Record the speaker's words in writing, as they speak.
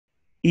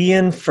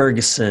Ian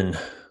Ferguson,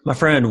 my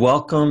friend,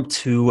 welcome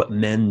to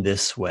Men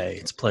This Way.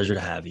 It's a pleasure to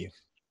have you.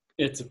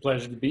 It's a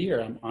pleasure to be here.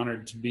 I'm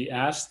honored to be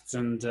asked,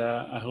 and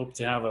I hope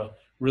to have a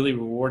really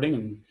rewarding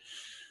and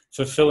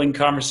fulfilling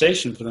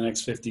conversation for the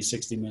next 50,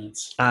 60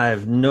 minutes. I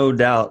have no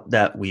doubt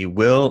that we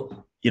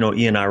will.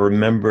 Ian, I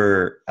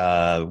remember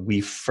we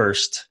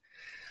first.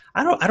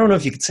 I don't know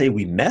if you could say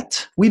we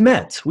met. We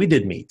met. We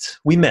did meet.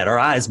 We met. Our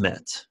eyes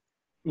met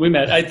We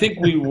met. I think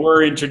we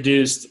were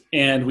introduced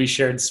and we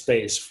shared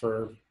space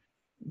for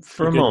a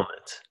for a good,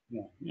 moment.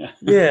 yeah, yeah.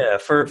 Yeah,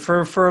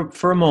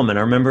 for a moment.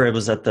 I remember it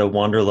was at the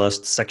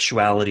Wanderlust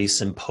Sexuality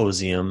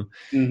Symposium,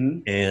 hmm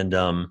and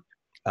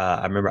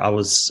I remember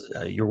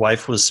your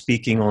wife was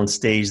speaking on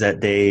stage that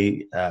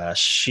day.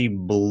 She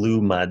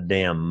blew my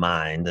damn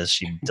mind as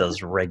she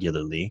does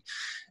regularly,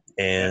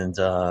 and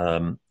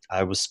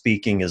I was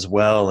speaking as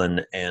well.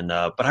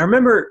 But I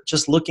remember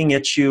just looking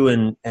at you,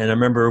 and I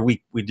remember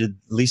we did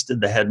at least did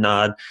the head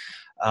nod,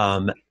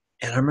 um,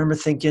 and I remember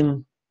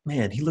thinking,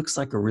 man, he looks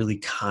like a really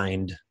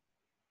kind,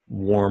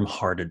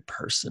 warm-hearted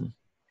person.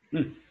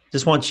 Hmm.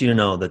 Just want you to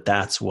know that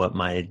that's what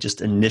my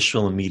just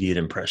initial immediate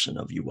impression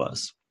of you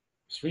was.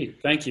 Sweet.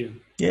 Thank you.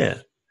 Yeah.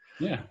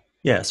 Yeah.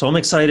 Yeah. So I'm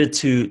excited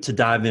to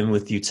dive in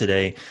with you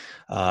today.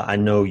 I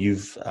know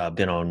you've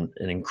been on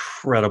an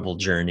incredible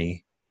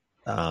journey.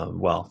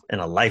 Well, in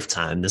a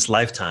lifetime, this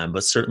lifetime,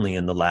 but certainly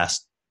in the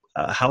last.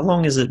 How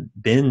long has it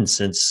been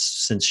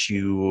since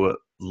you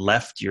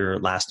left your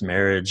last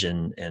marriage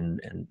and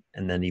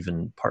then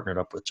even partnered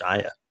up with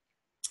JAIYA?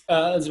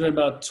 It's been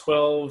about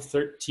 12,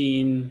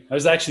 13. I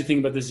was actually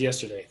thinking about this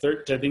yesterday.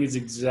 I think it's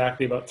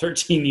exactly about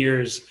 13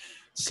 years Okay.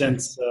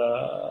 since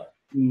the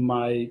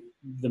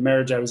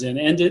marriage I was in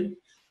ended,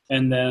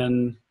 and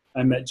then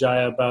I met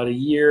Jaya about a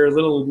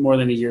little more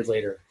than a year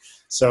later.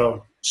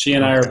 So she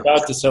and I are Okay.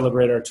 about to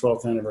celebrate our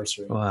 12th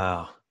anniversary.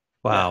 Wow. Yeah,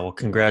 Wow. Well,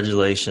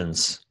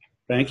 congratulations.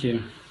 thank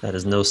you. That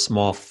is no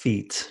small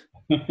feat.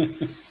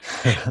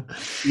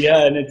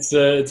 Yeah, and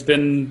it's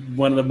been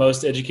one of the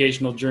most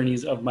educational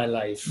journeys of my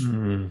life.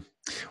 Mm.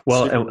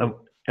 Well, Super.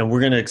 and we're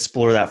going to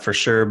explore that for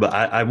sure. But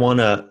I want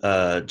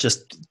to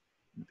just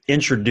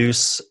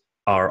introduce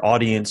our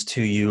audience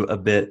to you a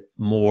bit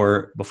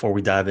more before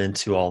we dive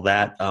into all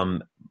that.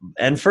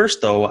 And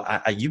first, though,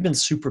 you've been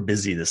super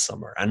busy this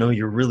summer. I know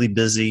you're really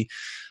busy.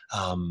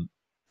 Um,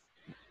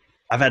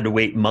 I've had to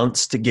wait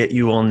months to get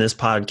you on this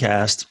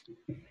podcast.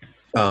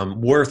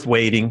 Worth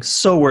waiting,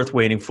 so worth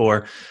waiting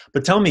for.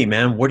 But tell me,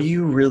 man, what are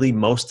you really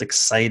most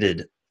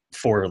excited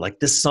for, like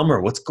this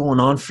summer? What's going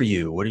on for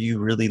you? What are you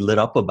really lit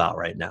up about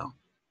right now?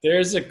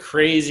 There's a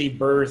crazy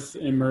birth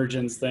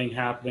emergence thing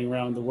happening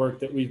around the work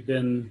that we've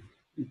been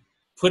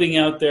putting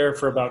out there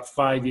for about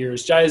 5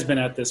 years. Jai has been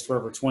at this for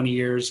over 20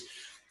 years.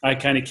 I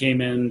kind of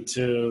came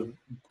into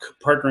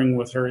partnering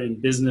with her in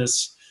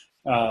business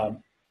uh,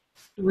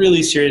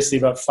 really seriously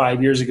about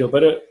 5 years ago.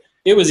 But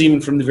it was even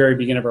from the very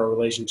beginning of our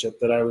relationship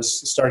that I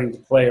was starting to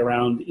play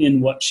around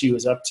in what she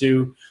was up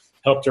to,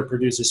 helped her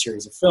produce a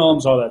series of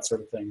films, all that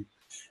sort of thing.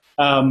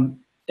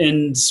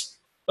 And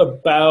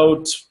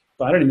about,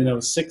 I don't even know,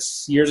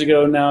 6 years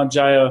ago now,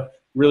 Jaya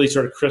really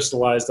sort of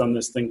crystallized on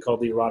this thing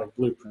called the EROTIC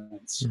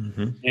BLUEPRINTS.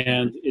 Mm-hmm.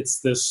 And it's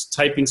this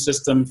typing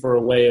system for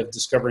a way of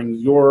discovering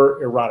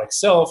your erotic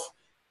self,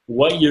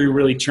 what you're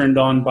really turned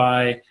on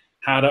by,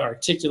 how to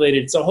articulate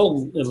it. It's a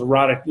whole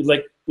erotic,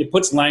 like it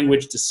puts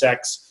language to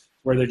sex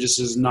where there just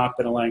has not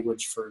been a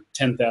language for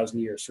 10,000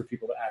 years for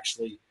people to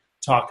actually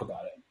talk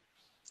about it.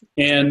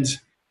 And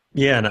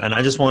Yeah, and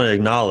I just want to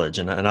acknowledge,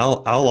 and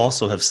I'll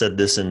also have said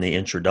this in the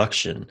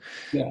introduction,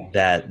 yeah,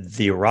 that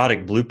the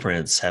erotic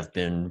blueprints have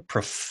been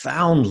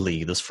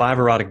profoundly, those five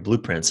erotic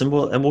blueprints, and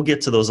we'll get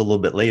to those a little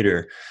bit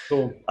later.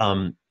 cool.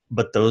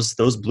 But those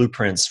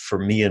blueprints for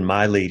me and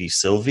my lady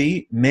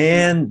Sylvie,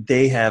 man,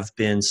 they have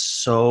been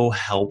so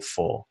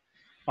helpful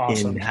in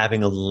Awesome.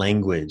 having a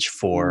language Mm,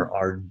 for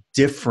our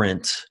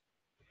different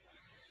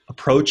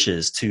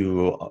approaches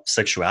to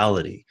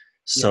sexuality.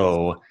 yes.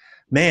 So,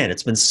 man,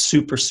 it's been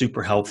super,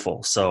 super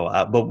helpful. So,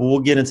 but we'll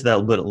get into that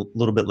a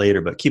little bit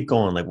later. But keep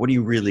going. Like, what are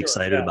you really Sure,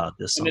 excited yeah. about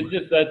this And it summer?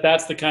 just,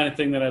 that's the kind of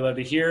thing that I love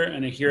to hear,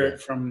 and I hear Yeah,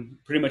 it from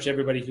pretty much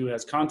everybody who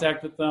has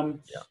contact with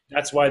them. yeah.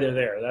 That's why they're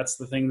there. That's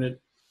the thing that,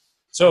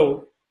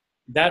 so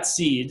that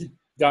seed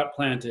got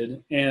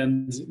planted,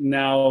 and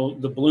now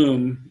the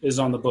bloom is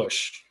on the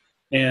bush,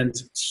 and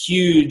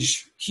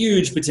huge,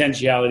 huge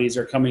potentialities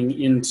are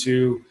coming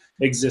into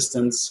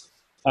existence.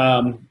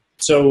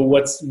 So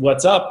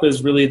what's up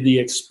is really the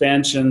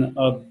expansion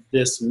of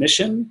this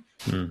mission,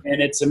 Hmm. and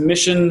it's a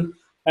mission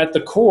at the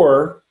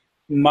core.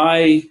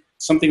 My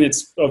something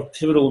that's of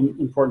pivotal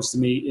importance to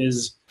me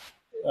is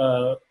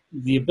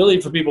the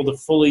ability for people to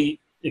fully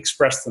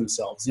express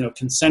themselves,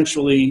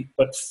 consensually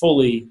but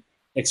fully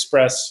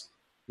express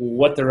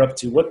what they're up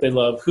to, what they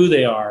love, who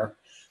they are,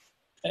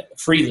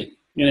 freely.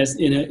 And it's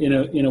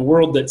in a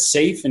world that's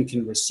safe and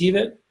can receive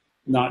it,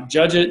 not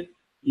judge it.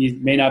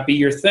 It may not be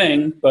your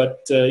thing,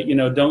 but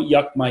don't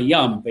yuck my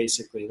yum.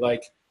 Basically,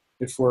 like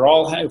if we're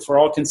all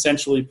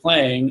consensually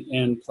playing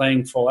and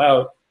playing full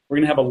out, we're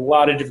gonna have a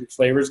lot of different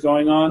flavors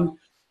going on.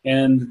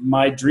 And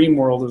my dream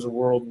world is a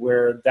world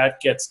where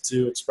that gets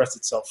to express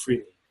itself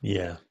freely.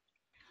 Yeah.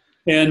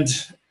 And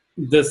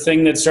the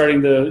thing that's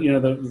starting to, you know,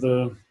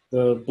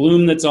 the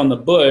bloom that's on the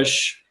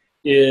bush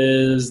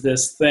is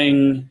this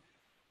thing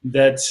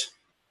that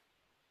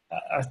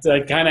I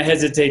kind of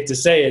hesitate to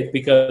say it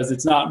because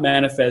it's not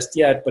manifest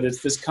yet, but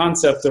it's this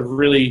concept of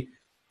really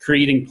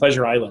creating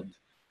Pleasure Island,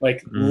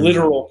 like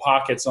literal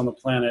pockets on the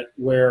planet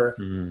where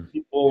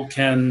people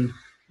can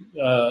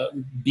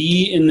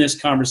be in this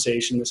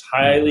conversation, this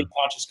highly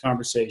conscious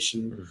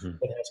conversation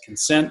that has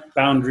consent,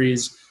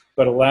 boundaries,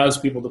 but allows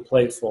people to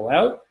play full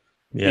out.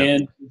 Yeah.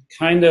 And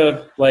kind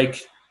of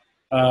like,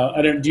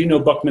 do you know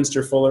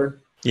Buckminster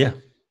Fuller? Yeah.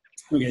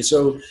 Okay,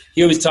 so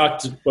he always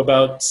talked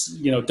about,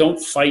 you know, don't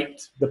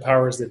fight the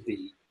powers that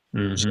be.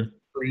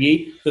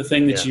 Create the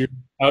thing that you're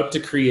out to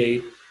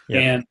create,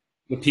 and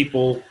the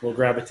people will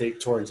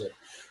gravitate towards it.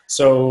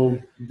 So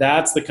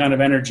that's the kind of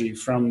energy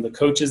from the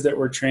coaches that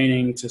we're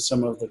training to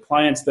some of the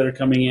clients that are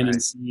coming in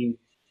and seeing,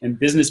 and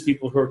business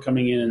people who are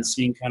coming in and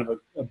seeing kind of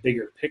a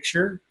bigger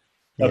picture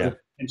of the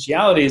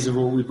potentialities of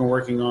what we've been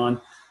working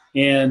on.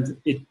 And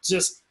it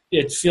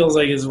feels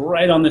like it's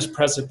right on this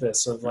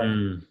precipice of like,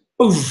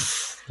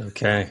 oof.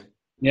 Okay.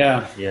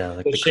 Yeah. Yeah.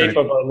 Like the shape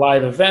of our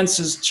live events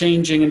is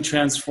changing and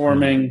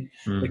transforming.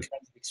 The kind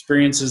of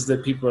experiences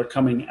that people are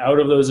coming out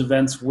of those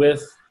events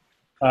with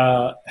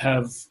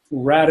have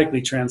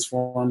radically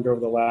transformed over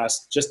the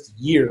last just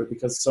year,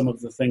 because some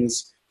of the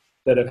things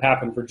that have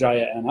happened for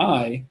JAIYA and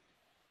I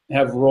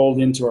have rolled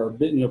into our,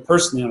 you know,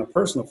 personally on a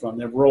personal front,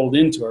 they've rolled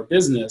into our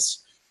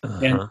business,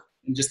 and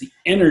just the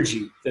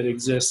energy that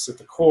exists at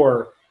the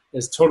core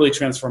is totally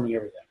transforming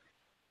everything.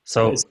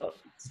 So it's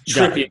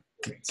trippy.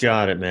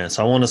 Got it, man.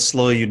 So I want to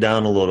slow you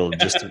down a little,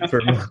 just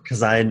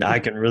because I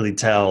can really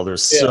tell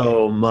there's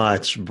so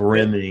much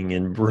brimming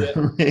and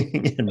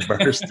brimming and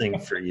bursting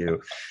for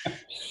you.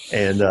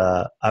 And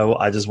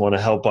I just want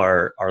to help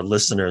our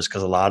listeners,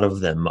 because a lot of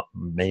them,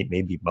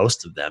 maybe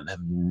most of them,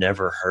 have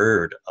never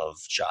heard of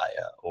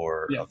JAIYA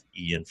or of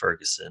Ian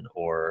Ferguson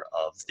or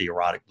of the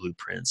Erotic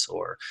Blueprints,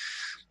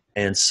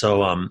 and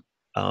so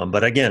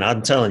but again,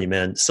 I'm telling you,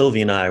 man,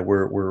 Sylvie and I,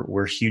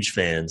 we're huge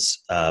fans.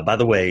 By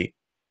the way,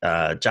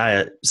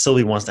 JAIYA,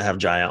 Sylvie wants to have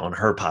JAIYA on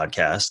her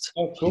podcast.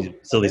 Oh, cool.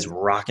 Sylvie's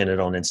rocking it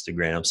on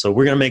Instagram, so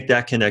we're gonna make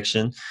that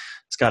connection.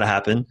 It's got to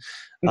happen.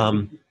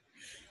 And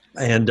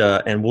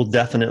we're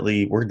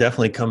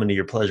definitely coming to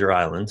your Pleasure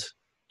Island.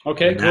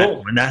 Okay,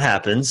 cool. When that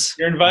happens,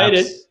 you're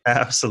invited.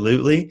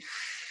 Absolutely.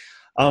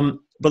 But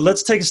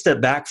let's take a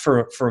step back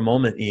for a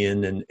moment,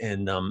 Ian,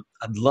 and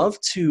I'd love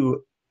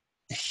to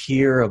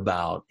hear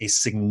about a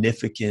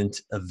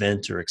significant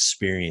event or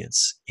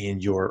experience in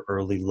your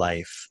early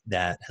life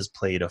that has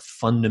played a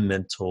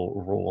fundamental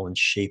role in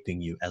shaping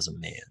you as a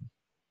man.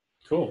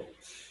 Cool.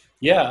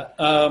 Yeah.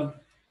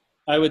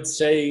 I would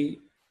say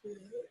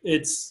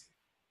it's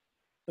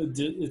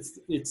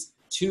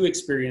two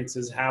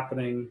experiences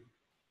happening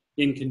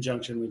in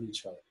conjunction with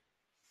each other.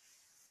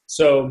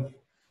 So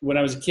when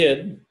I was a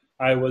kid,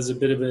 I was a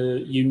bit of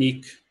a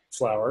unique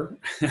flower.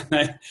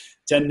 I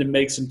tend to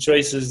make some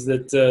choices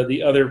that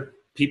the other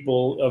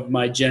people of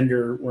my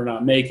gender were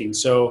not making.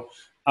 So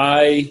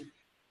I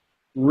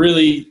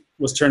really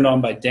was turned on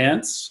by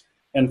dance.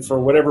 And for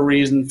whatever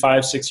reason,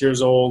 5, 6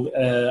 years old,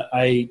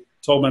 I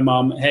told my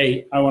mom,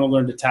 hey, I want to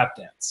learn to tap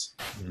dance.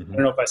 I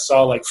don't know if I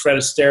saw like Fred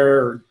Astaire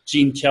or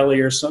Gene Kelly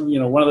or some, you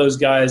know, one of those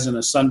guys in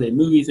a Sunday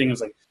movie thing. I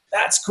was like,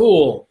 that's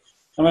cool.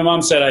 And my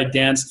mom said I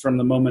danced from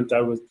the moment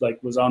I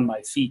was on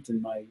my feet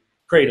in my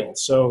cradle.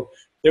 So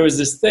there was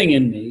this thing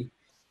in me,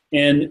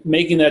 and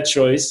making that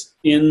choice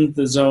in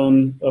the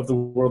zone of the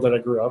world that I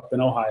grew up in,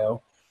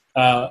 Ohio,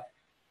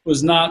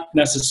 was not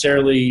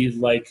necessarily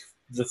like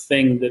the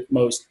thing that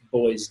most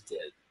boys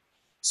did.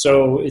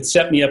 So it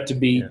set me up to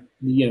be,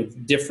 you know,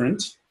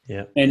 different.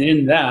 Yeah. And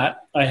in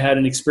that, I had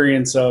an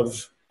experience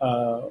of,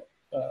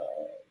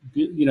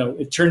 you know,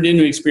 it turned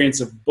into an experience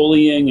of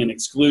bullying and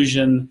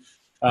exclusion,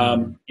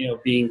 you know,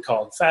 being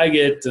called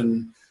faggot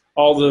and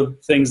all the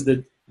things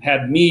that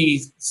had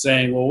me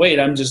saying, well, wait,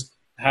 I'm just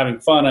having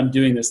fun. I'm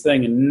doing this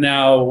thing. And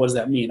now what does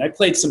that mean? I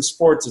played some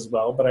sports as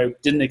well, but I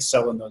didn't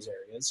excel in those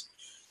areas.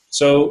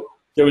 So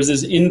there was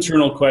this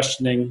internal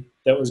questioning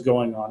that was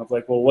going on of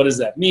like, well, what does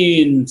that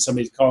mean?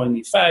 Somebody's calling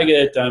me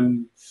faggot.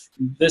 I'm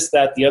this,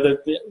 that, the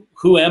other.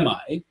 Who am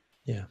I?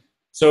 Yeah.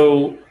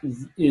 So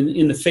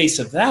in the face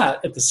of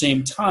that, at the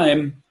same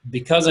time,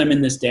 because I'm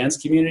in this dance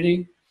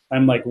community,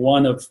 I'm like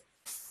one of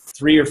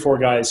 3 or 4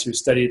 guys who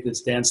studied at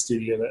this dance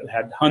studio that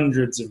had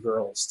hundreds of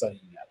girls studying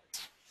at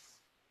it.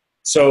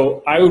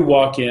 So I would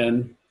walk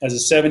in as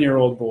a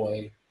 7-year-old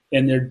boy,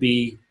 and there'd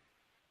be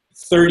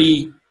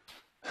 30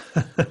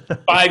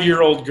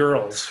 5-year-old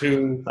girls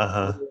who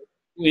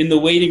in the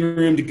waiting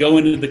room to go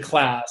into the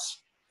class,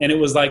 and it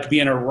was like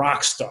being a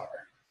rock star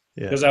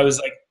because I was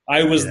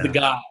the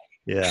guy.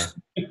 Yeah.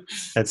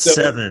 At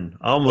 7,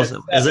 almost.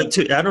 Is that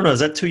too? I don't know. Is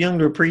that too young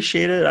to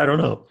appreciate it? I don't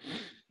know.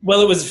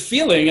 Well, it was a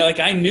feeling like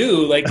I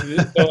knew, like, so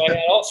I had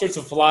all sorts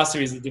of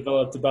philosophies that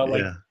developed about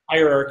like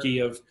hierarchy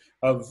of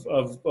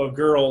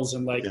girls,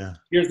 and like,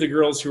 here's the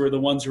girls who are the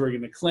ones who are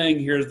going to cling.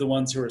 Here's the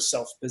ones who are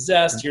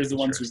self-possessed. Here's the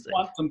ones who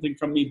want something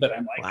from me, but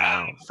I'm like,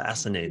 wow,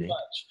 fascinating.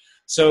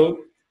 So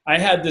I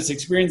had this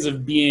experience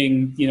of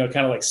being,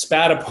 kind of like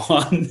spat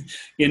upon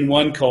in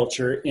one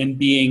culture and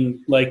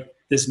being like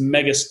this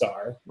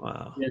megastar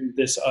in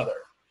this other.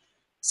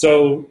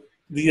 So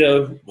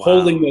the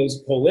holding those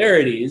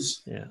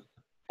polarities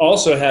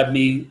also had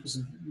me,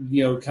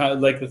 kind of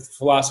like the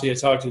philosophy I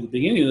talked to at the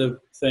beginning of the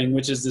thing,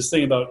 which is this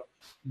thing about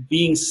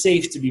being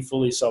safe to be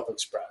fully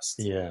self-expressed.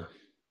 Yeah.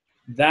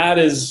 That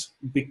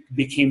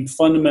became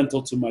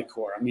fundamental to my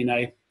core. I mean,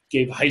 I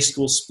gave high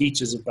school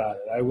speeches about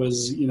it. I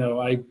was,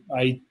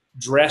 I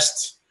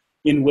dressed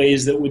in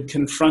ways that would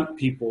confront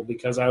people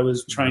because I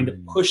was trying to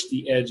push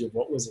the edge of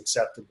what was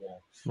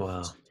acceptable.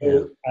 Wow.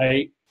 So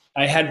I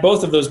had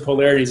both of those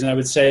polarities, and I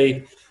would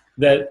say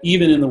that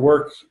even in the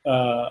work,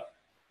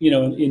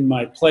 in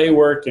my play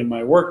work and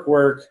my work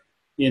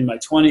in my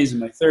 20s and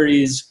my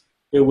 30s,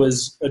 it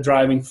was a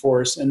driving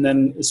force. And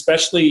then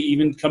especially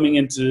even coming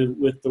into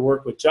with the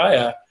work with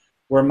JAIYA,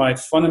 where my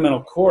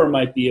fundamental core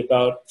might be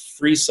about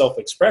free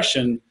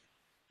self-expression,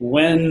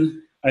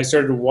 when I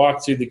started to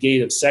walk through the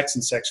gate of sex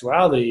and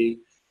sexuality,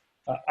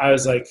 I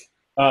was like,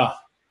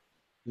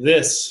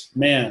 this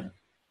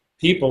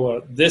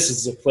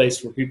is a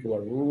place where people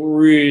are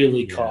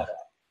really caught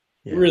up,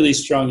 really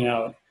strung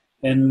out,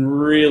 and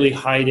really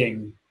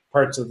hiding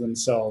parts of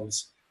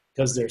themselves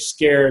because they're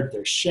scared,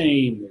 there's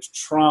shame, there's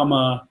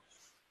trauma.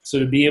 So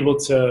to be able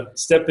to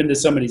step into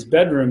somebody's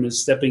bedroom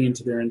is stepping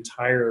into their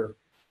entire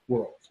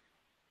world.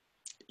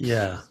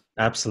 Yeah,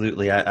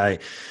 absolutely. I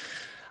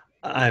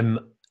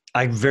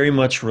very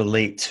much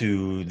relate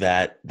to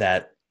that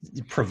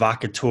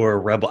provocateur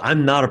rebel.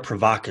 I'm not a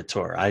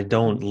provocateur. I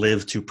don't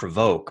live to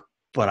provoke,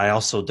 but I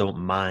also don't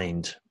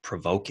mind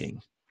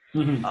provoking.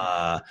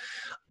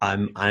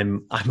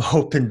 I'm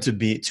open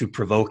to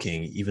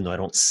provoking, even though I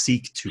don't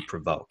seek to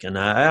provoke. And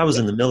I was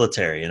in the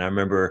military, and I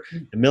remember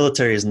the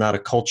military is not a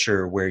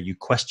culture where you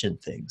question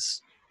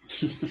things.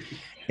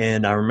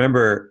 And I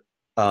remember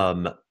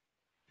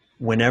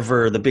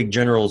whenever the big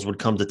generals would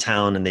come to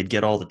town and they'd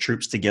get all the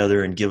troops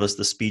together and give us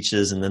the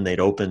speeches, and then they'd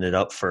open it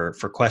up for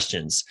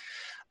questions,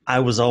 I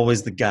was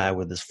always the guy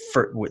with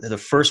the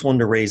first one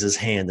to raise his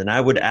hand. And I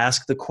would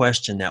ask the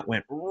question that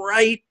went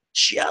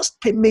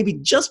maybe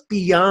just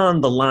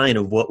beyond the line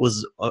of what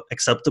was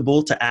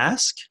acceptable to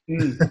ask.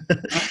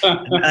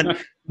 And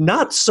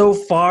not so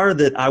far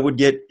that I would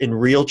get in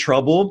real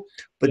trouble,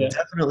 but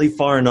definitely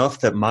far enough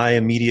that my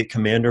immediate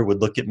commander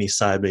would look at me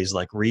sideways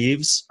like,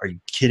 Reeves, are you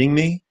kidding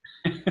me?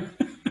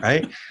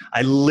 Right?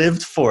 I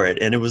lived for it.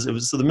 And it was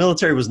so the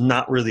military was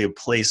not really a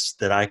place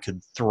that I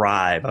could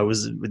thrive.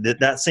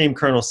 That same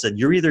colonel said,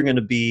 you're either going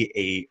to be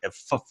a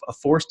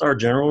 4-star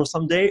general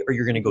someday, or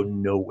you're going to go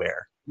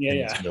nowhere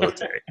in this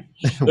military.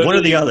 One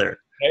or the other.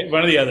 Right?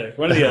 One or the other.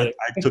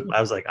 I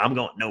was like, I'm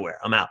going nowhere.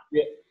 I'm out.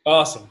 Yeah.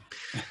 Awesome.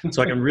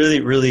 So I can really,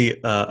 really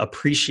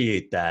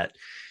appreciate that.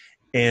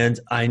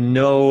 And I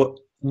know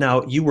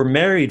now you were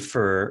married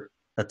for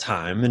a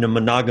time in a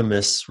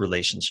monogamous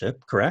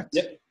relationship, correct?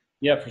 Yep.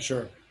 Yeah, for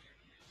sure.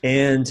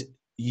 And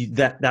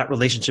that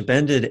relationship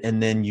ended,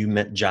 and then you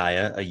met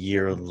JAIYA a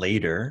year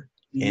later,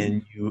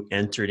 and you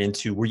entered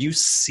into, were you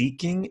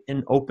seeking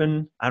an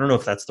open, I don't know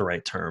if that's the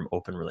right term,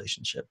 open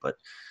relationship, but.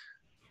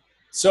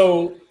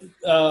 So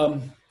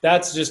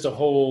that's just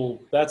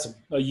that's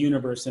a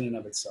universe in and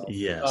of itself.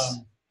 Yes.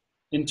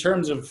 In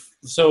terms of,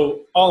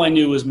 so all I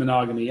knew was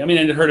monogamy. I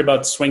mean, I heard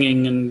about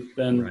swinging and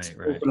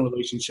open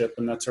relationship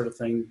and that sort of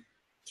thing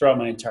throughout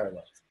my entire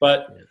life.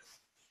 But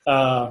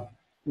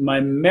my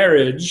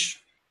marriage,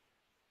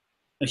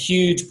 a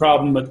huge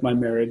problem with my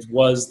marriage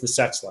was the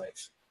sex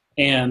life.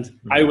 And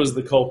I was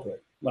the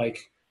culprit.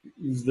 Like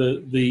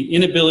the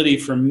inability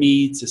for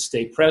me to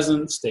stay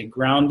present, stay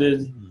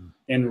grounded,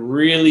 and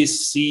really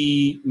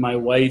see my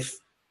wife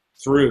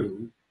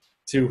through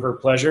to her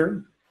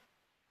pleasure.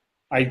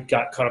 I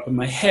got caught up in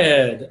my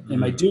head.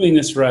 Am I doing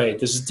this right?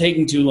 This is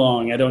taking too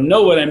long. I don't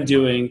know what I'm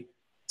doing.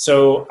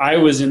 So I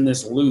was in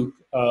this loop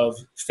of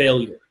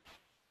failure.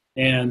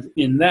 And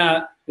in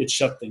that, it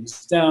shut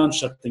things down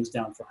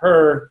for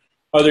her.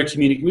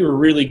 We were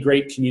really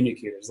great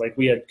communicators. Like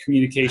we had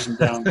communication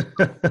down.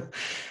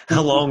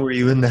 How long were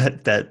you in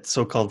that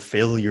so-called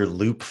failure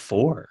loop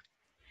for?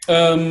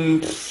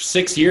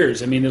 6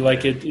 years. I mean,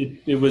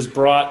 it was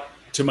brought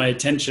to my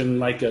attention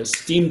like a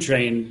steam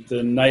train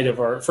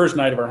the first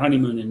night of our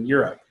honeymoon in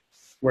Europe,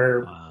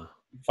 where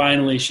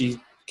finally she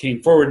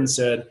came forward and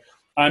said,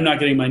 I'm not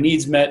getting my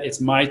needs met.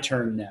 It's my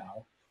turn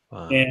now.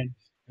 And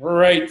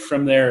right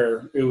from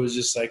there, it was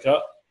just like,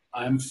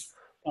 I'm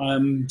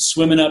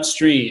swimming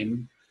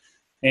upstream,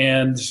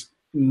 and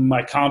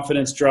my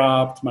confidence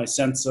dropped, my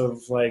sense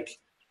of like,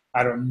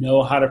 I don't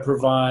know how to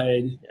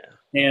provide.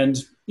 And,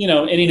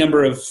 any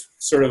number of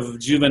sort of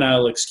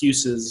juvenile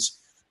excuses,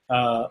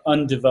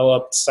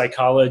 undeveloped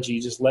psychology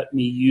just let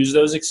me use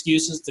those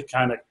excuses to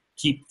kind of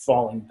keep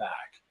falling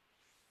back.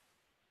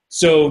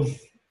 So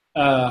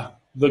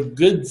the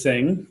good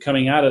thing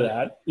coming out of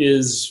that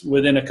is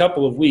within a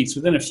couple of weeks,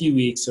 within a few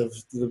weeks of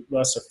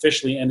us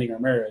officially ending our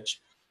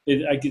marriage,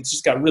 it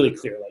just got really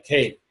clear, like,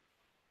 hey,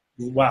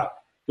 wow,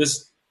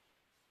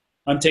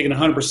 I'm taking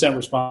 100%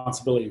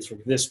 responsibility for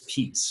this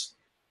piece.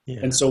 Yeah.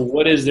 And so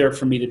what is there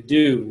for me to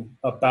do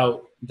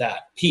about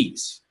that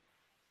piece?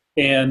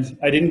 And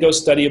I didn't go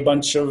study a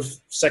bunch of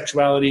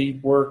sexuality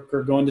work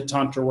or go into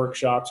tantra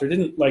workshops, or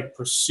didn't like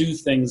pursue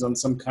things on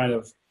some kind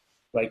of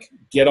like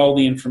get all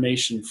the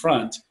information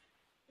front.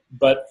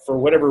 But for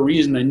whatever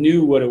reason, I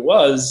knew what it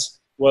was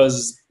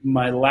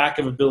my lack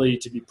of ability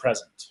to be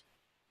present,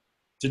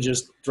 to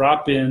just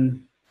drop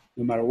in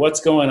no matter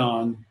what's going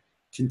on,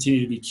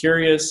 continue to be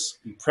curious,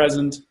 be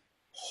present,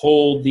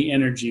 hold the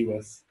energy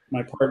with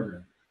my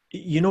partner.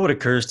 You know what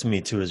occurs to me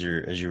too, as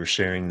you were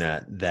sharing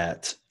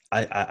that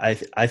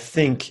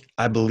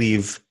I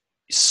believe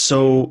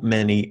so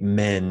many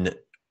men,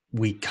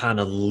 we kind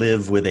of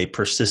live with a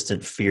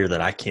persistent fear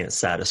that I can't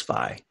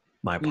satisfy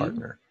my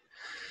partner.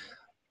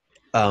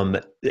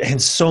 And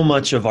so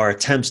much of our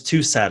attempts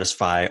to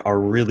satisfy are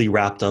really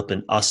wrapped up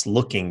in us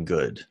looking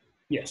good.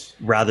 Yes.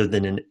 Rather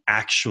than in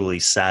actually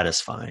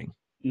satisfying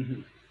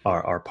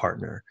our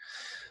partner.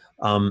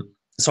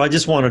 So I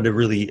just wanted to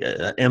really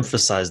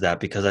emphasize that,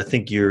 because I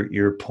think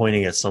you're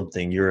pointing at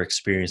something, your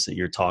experience that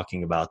you're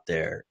talking about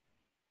there,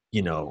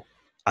 you know,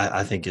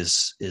 I think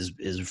is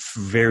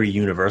very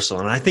universal.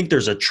 And I think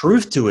there's a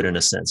truth to it in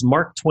a sense.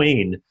 Mark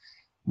Twain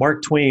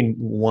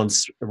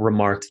once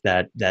remarked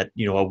that,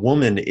 you know, a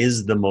woman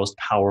is the most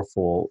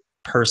powerful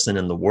person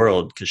in the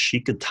world because she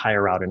could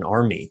tire out an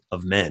army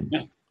of men.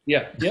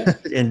 Yeah.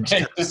 And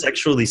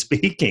sexually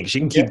speaking, she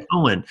can keep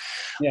going.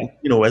 Yeah.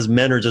 You know, as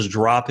men are just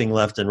dropping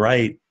left and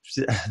right.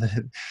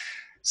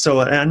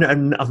 So,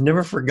 and I've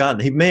never forgotten.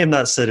 He may have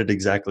not said it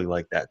exactly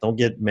like that. Don't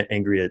get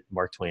angry at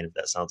Mark Twain if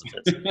that sounds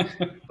offensive.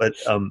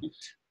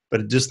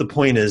 But just the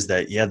point is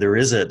that, yeah, there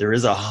is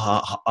a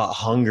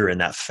hunger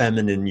and that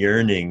feminine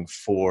yearning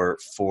for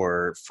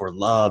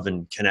love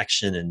and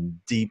connection and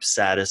deep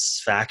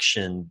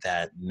satisfaction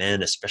that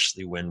men,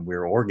 especially when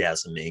we're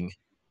orgasming,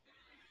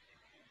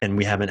 and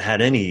we haven't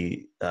had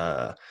any,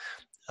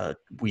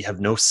 we have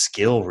no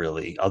skill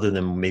really, other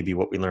than maybe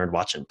what we learned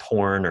watching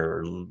porn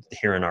or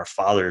hearing our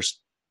fathers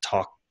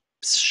talk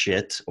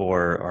shit,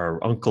 or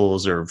our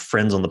uncles or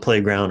friends on the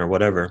playground or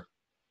whatever.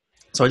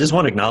 So I just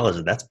want to acknowledge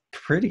that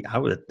I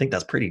would think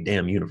that's pretty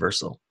damn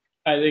universal.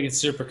 I think it's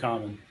super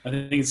common.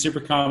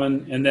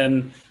 And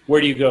then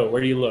where do you go?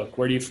 Where do you look?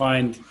 Where do you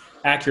find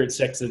accurate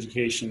sex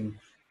education?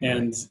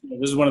 And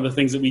this is one of the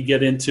things that we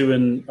get into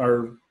in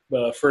our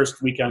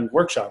first weekend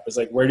workshop, is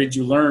like, where did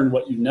you learn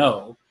what you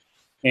know?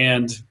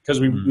 And because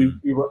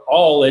we were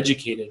all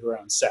educated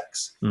around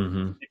sex. If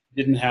you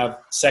didn't have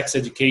sex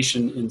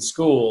education in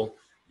school,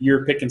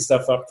 you're picking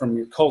stuff up from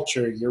your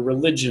culture, your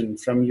religion,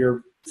 from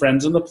your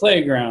friends on the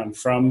playground,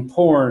 from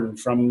porn,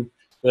 from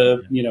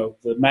the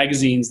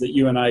magazines that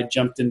you and I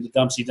jumped into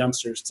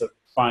dumpsters to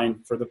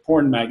find for the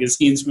porn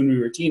magazines when we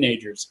were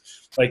teenagers.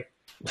 Like,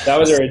 that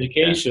was our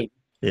education.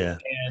 Yeah.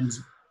 And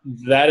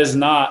that is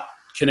not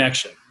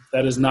connection.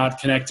 That is not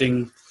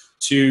connecting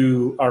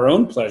to our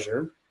own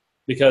pleasure,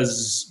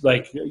 because,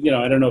 like, you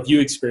know, I don't know if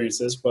you experience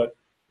this, but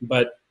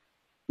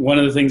one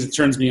of the things that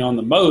turns me on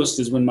the most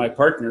is when my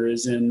partner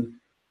is in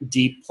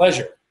deep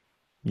pleasure.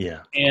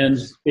 Yeah. And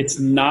it's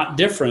not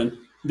different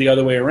the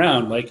other way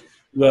around. Like,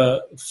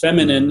 the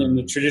feminine and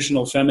the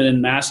traditional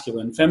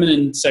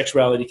feminine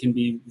sexuality can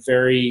be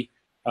very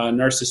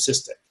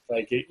narcissistic.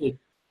 Like,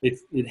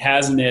 it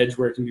has an edge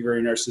where it can be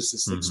very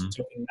narcissistic,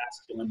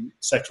 masculine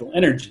sexual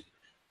energy.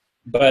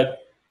 But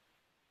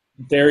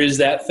there is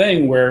that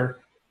thing where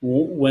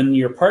when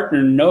your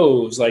partner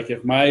knows, like,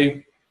 if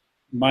my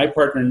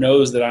partner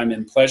knows that I'm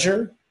in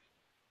pleasure,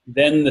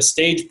 then the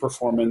stage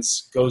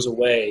performance goes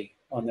away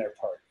on their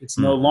part. It's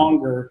no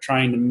longer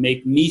trying to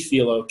make me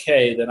feel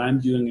okay that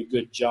I'm doing a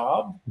good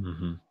job.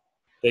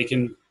 They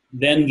can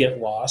then get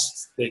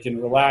lost. They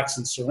can relax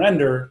and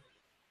surrender,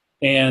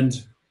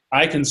 and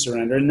I can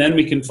surrender. And then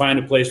we can find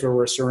a place where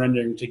we're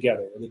surrendering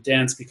together, where the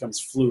dance becomes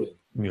fluid.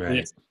 Right. And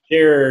it's a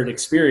shared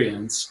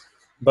experience,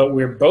 but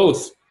we're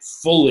both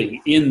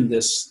fully in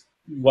this,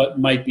 what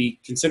might be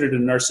considered a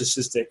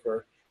narcissistic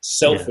or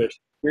selfish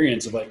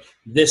experience of, like,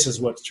 this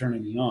is what's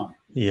turning me on.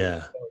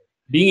 Yeah. So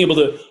being able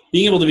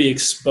to be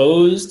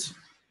exposed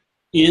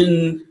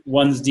in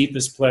one's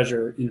deepest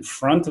pleasure in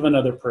front of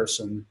another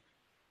person,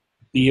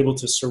 be able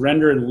to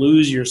surrender and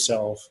lose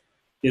yourself,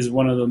 is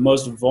one of the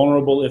most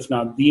vulnerable, if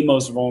not the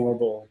most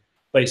vulnerable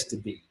place to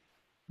be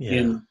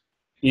in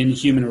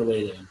human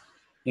relating.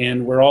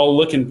 And we're all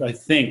looking, I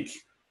think,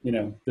 you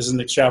know, this is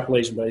an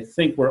extrapolation, but I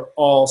think we're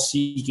all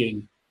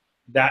seeking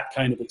that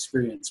kind of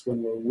experience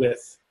when we're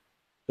with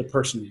the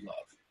person we love.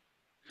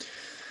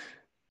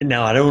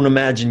 Now, I don't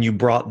imagine you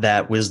brought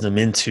that wisdom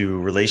into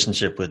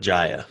relationship with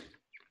JAIYA.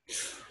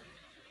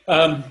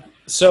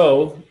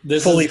 So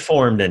this fully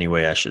formed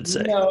anyway, I should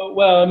say. No,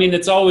 well, I mean,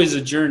 it's always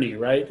a journey,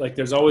 right? Like,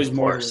 there's always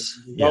more. There's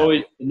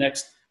always the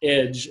next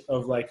edge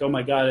of like, oh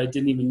my God, I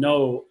didn't even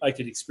know I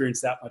could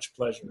experience that much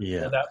pleasure,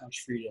 Yeah. or that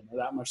much freedom, or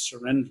that much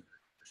surrender.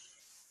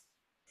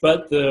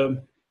 But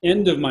the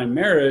end of my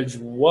marriage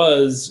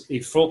was a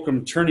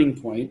fulcrum turning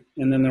point.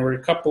 And then there were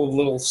a couple of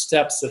little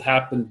steps that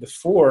happened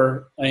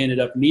before I ended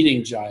up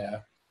meeting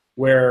JAIYA,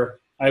 where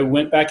I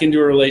went back into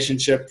a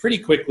relationship pretty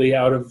quickly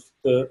out of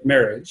the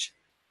marriage.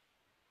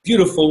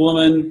 Beautiful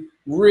woman,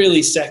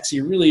 really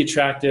sexy, really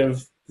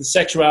attractive, the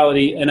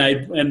sexuality. And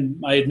I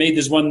had made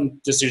this one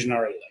decision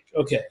already,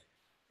 like, okay,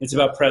 it's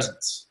about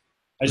presence.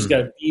 I just got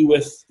to be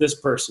with this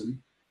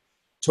person,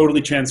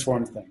 totally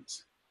transform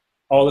things.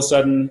 All of a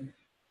sudden,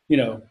 you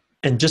know.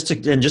 And just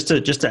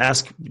to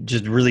ask,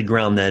 just really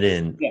ground that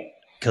in,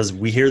 because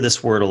we hear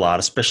this word a lot,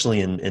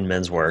 especially in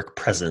men's work,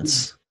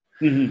 presence.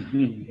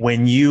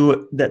 When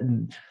you,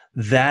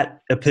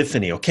 that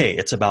epiphany, okay,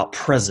 it's about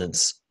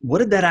presence. What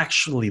did that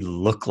actually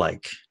look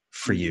like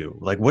for you?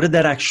 Like, what did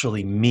that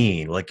actually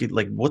mean? Like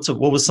what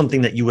was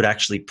something that you would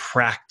actually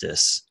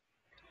practice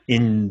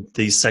in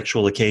these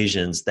sexual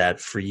occasions that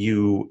for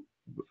you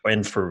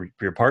and for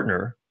your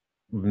partner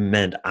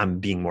meant I'm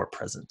being more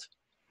present?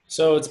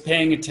 So it's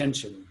paying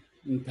attention,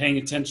 and paying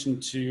attention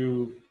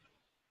to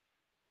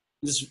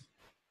just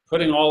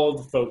putting all of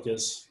the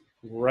focus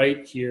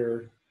right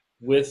here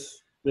with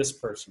this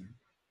person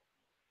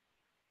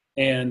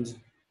and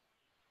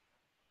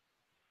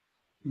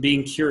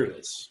being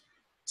curious.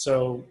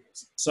 So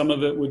some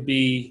of it would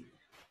be,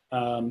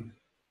 I'm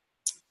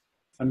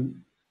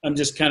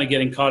just kind of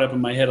getting caught up in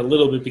my head a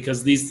little bit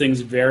because these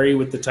things vary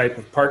with the type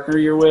of partner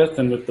you're with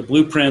and with the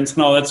blueprints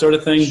and all that sort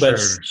of thing. But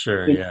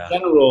in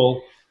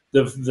general,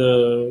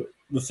 the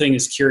thing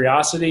is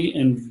curiosity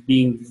and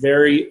being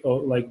very,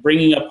 like,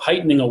 bringing up,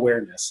 heightening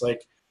awareness.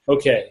 Like,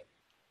 okay,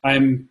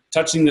 I'm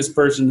touching this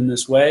person in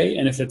this way,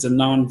 and if it's a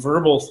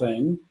nonverbal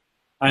thing,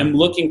 I'm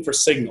looking for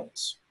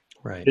signals.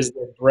 Right. Is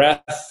their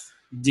breath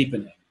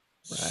deepening?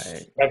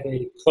 Right. Have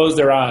they closed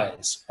their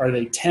eyes? Are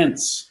they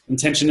tense? And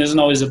tension isn't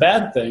always a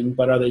bad thing,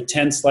 but are they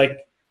tense,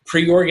 like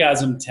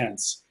pre-orgasm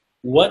tense?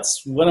 What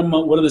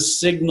are the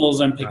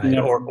signals I'm picking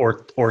up?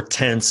 Or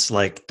tense,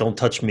 like, don't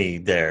touch me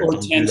there. Or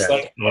don't tense, do that.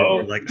 like,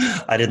 or like,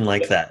 I didn't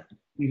like that.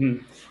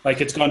 Like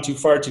it's gone too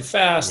far, too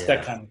fast,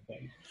 that kind of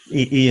thing.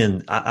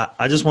 Ian,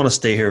 I just want to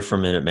stay here for a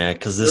minute, man,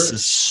 because this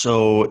is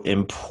so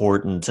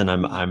important, and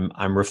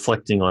I'm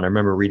reflecting on. I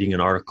remember reading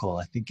an article.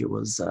 I think it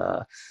was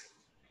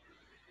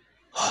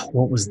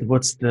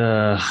what's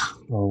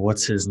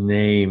his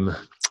name?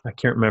 I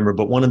can't remember,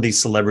 but one of these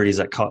celebrities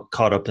that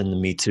caught up in the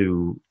Me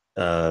Too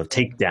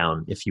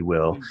takedown, if you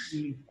will.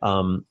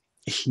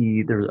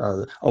 There's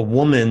a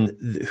woman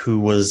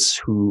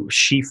who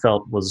she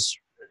felt was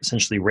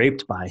essentially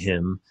raped by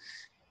him.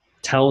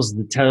 Tells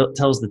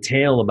the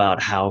tale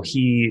about how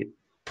he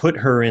put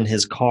her in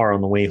his car on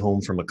the way home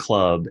from a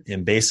club,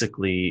 and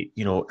basically,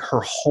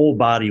 her whole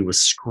body was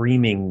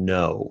screaming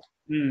no,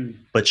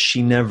 but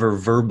she never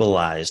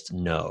verbalized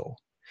no.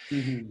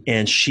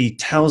 And she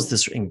tells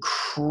this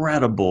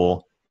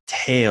incredible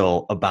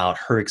tale about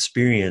her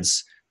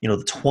experience,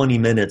 the 20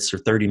 minutes or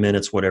 30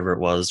 minutes, whatever it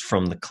was,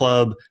 from the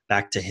club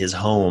back to his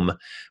home,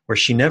 where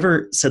she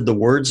never said the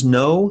words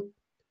no,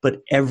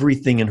 but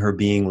everything in her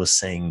being was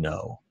saying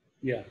no.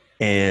 Yeah.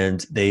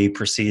 And they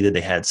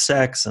had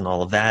sex and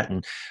all of that.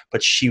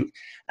 But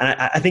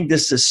I think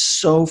this is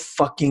so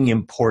fucking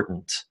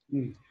important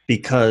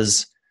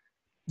because,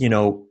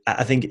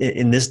 I think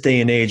in this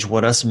day and age,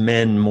 what us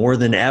men more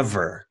than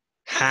ever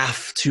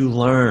have to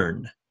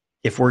learn,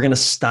 if we're going to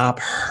stop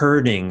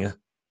hurting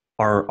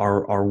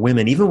our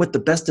women, even with the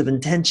best of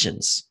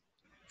intentions,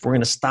 if we're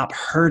going to stop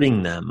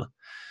hurting them,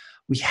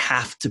 we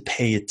have to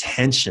pay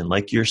attention,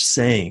 like you're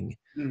saying,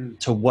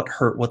 to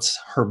what's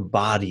her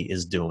body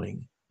is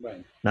doing.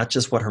 Right. Not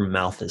just what her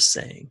mouth is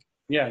saying.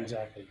 Yeah,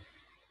 exactly.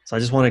 So I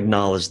just want to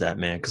acknowledge that,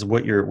 man, because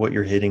what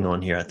you're hitting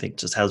on here, I think,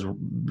 just has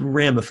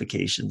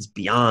ramifications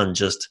beyond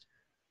just,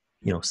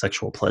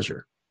 sexual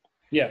pleasure.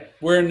 Yeah,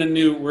 we're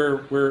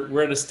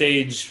at a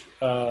stage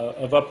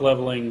of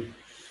up-leveling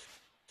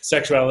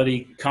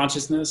sexuality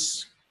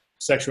consciousness,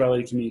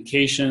 sexuality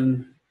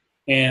communication,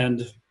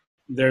 and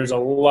there's a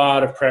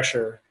lot of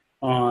pressure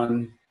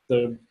on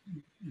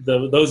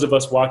those of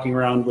us walking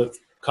around with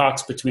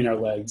cocks between our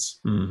legs.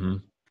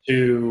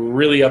 To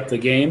really up the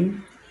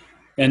game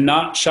and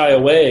not shy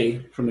away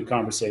from the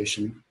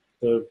conversation.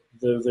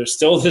 There's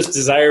still this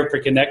desire for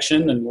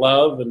connection and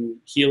love and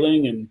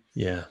healing and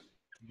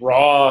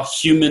raw,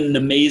 human,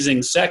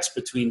 amazing sex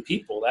between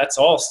people. That's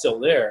all still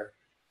there.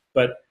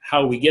 But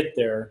how we get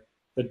there,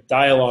 the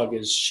dialogue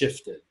is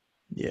shifted.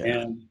 Yeah.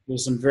 And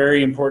there's some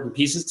very important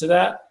pieces to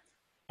that.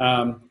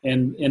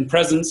 And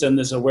presence and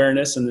this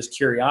awareness and this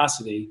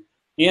curiosity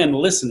and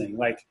listening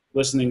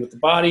with the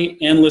body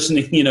and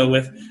listening,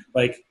 with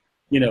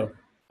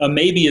a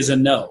maybe is a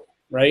no,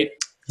 right?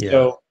 Yeah.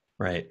 So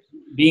right.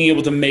 Being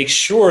able to make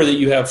sure that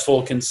you have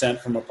full consent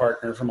from a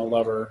partner, from a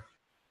lover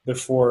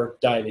before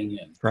diving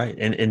in. Right.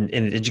 And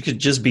it could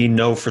just be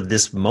no for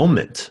this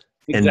moment.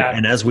 Exactly.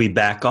 And as we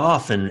back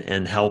off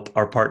and help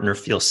our partner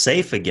feel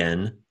safe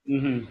again,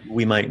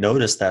 we might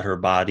notice that her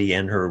body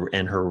and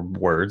her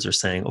words are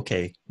saying,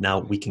 okay, now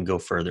we can go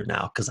further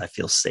now because I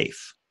feel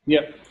safe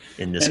Yep.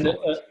 in this And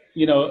moment.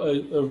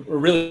 a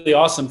really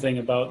awesome thing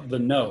about the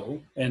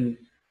no and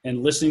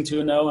listening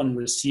to a no and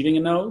receiving a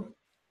no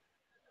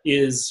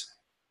is,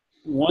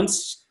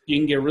 once you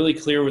can get really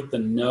clear with the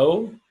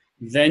no,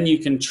 then you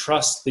can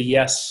trust the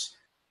yes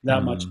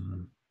that much.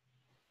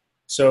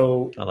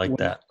 So I like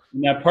that.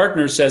 when that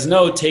partner says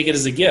no, take it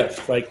as a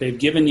gift. Like, they've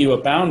given you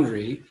a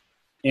boundary,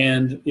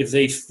 and if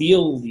they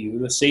feel you,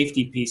 the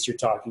safety piece you're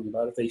talking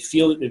about, if they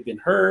feel that they've been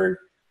heard,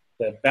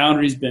 that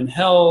boundary's been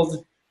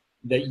held,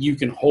 that you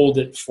can hold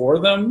it for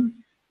them,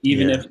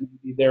 even if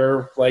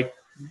they're like,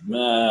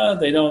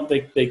 they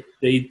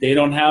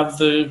don't have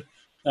the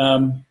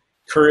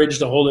courage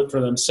to hold it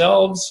for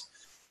themselves,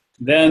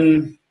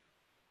 then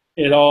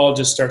it all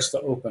just starts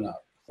to open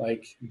up.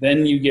 Like,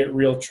 then you get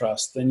real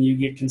trust, then you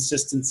get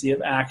consistency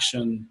of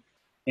action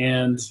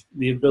and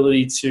the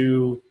ability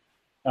to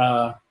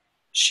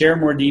share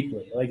more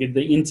deeply. Like,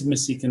 the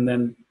intimacy can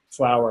then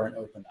flower and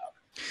open up.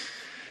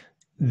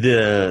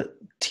 The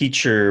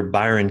teacher,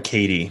 Byron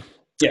Katie,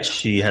 Yes.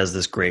 she has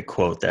this great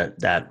quote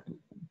that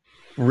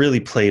really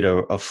played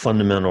a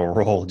fundamental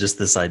role, just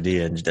this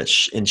idea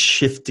in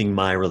shifting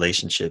my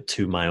relationship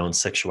to my own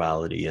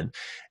sexuality. And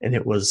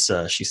it was,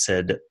 she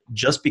said,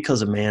 just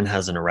because a man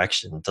has an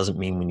erection doesn't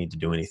mean we need to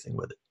do anything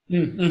with it.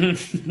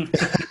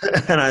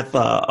 Mm-hmm. And I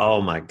thought, oh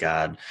my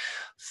God.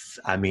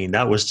 I mean,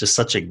 that was just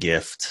such a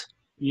gift.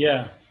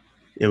 Yeah.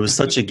 It was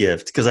such a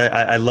gift, because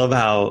I love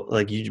how,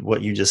 like,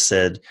 what you just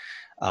said,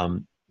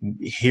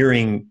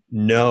 hearing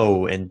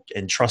no and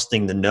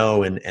trusting the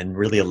no and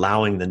really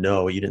allowing the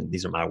no.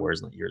 These are my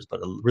words, not yours, but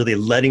really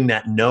letting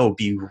that no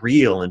be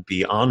real and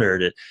be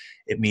honored.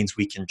 It means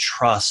we can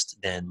trust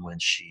then when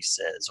she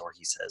says or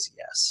he says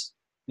yes.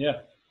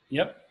 Yeah.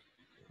 Yep.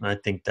 And I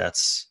think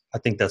that's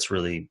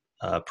really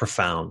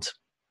profound.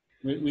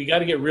 We got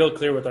to get real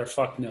clear with our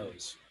fuck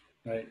no's,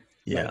 right?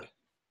 Yeah. Like,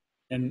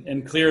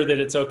 and clear that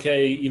it's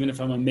okay, even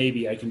if I'm a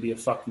maybe, I can be a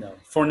fuck no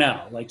for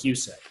now, like you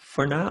said.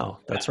 For now,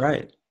 that's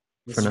right.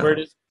 This is where it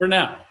is for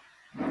now.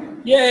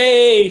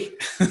 Yay!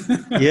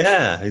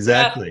 Yeah,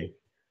 exactly. Yeah.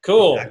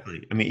 Cool.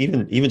 Exactly. I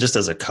mean, even just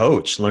as a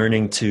coach,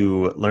 learning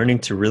to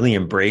really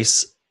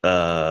embrace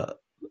a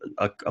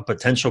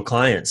potential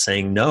client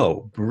saying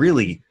no,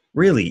 really,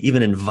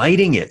 even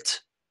inviting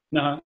it,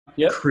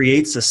 Yep.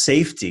 creates a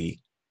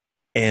safety,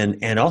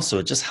 and also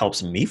it just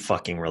helps me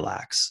fucking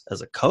relax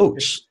as a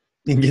coach.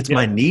 It gets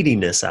my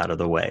neediness out of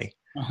the way.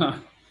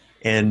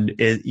 And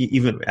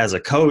even as a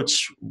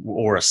coach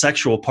or a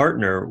sexual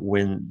partner,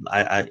 when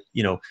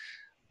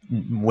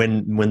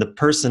when the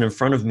person in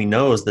front of me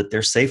knows that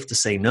they're safe to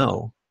say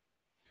no,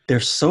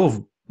 they're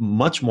so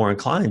much more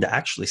inclined to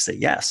actually say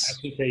yes.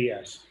 Actually say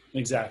yes.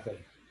 Exactly.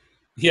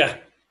 Yeah.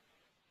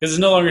 Because it's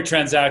no longer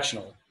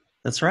transactional.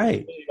 That's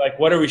right. Like,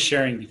 what are we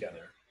sharing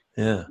together?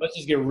 Yeah. Let's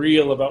just get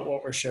real about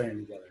what we're sharing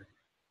together.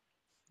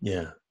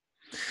 Yeah.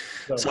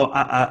 So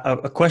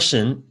a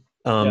question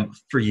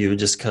for you,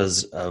 just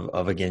because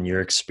of again,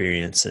 your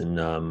experience. And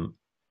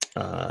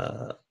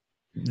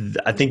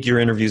I think your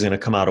interview is going to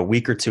come out a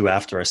week or two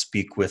after I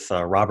speak with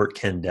Robert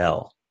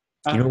Kendall.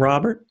 You know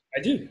Robert?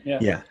 I do. Yeah.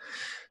 Yeah.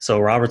 So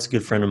Robert's a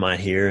good friend of mine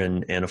here.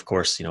 And of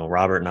course,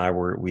 Robert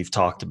and we've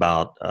talked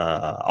about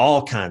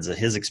all kinds of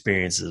his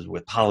experiences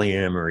with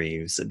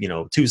polyamory,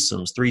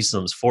 twosomes,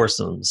 threesomes,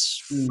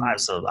 foursomes,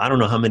 fivesomes. I don't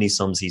know how many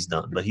sums he's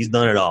done, but he's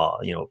done it all,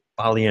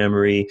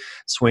 polyamory,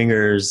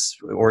 swingers,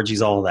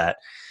 orgies, all that.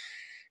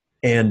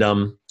 And,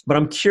 but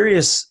I'm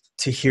curious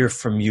to hear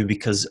from you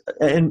because,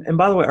 and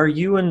by the way, are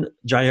you and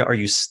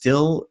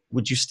JAIYA,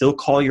 would you still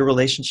call your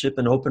relationship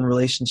an open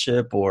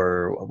relationship,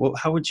 or what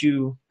are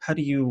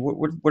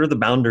the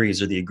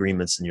boundaries or the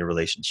agreements in your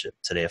relationship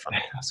today, if I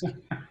may ask?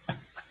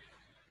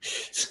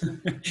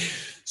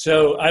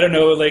 So I don't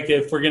know, like,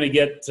 if we're going to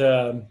get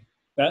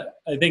that,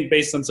 I think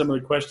based on some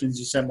of the questions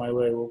you sent my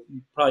way, we'll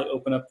probably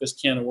open up this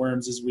can of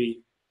worms as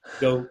we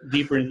go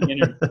deeper in the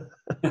interview.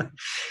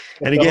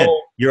 And again,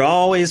 you're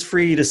always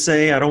free to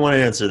say, I don't want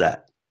to answer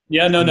that.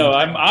 Yeah, no.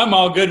 I'm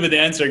all good with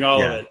answering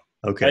all of it.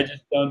 Okay. I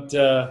just don't.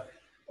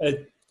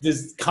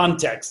 This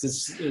context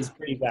is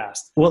pretty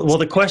vast. Well,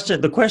 the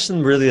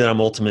question really that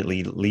I'm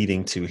ultimately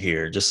leading to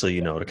here, just so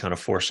you know, to kind of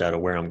foreshadow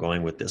where I'm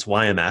going with this,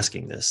 why I'm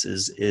asking this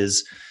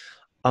is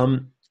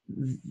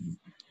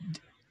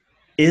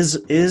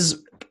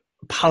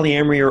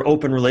polyamory or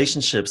open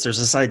relationships. There's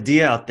this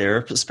idea out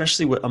there,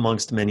 especially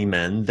amongst many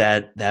men,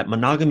 that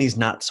monogamy is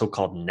not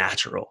so-called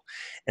natural,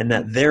 and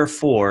that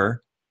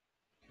therefore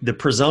the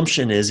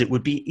presumption is it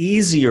would be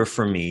easier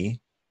for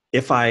me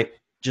if I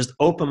just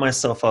open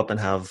myself up and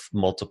have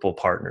multiple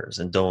partners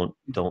and don't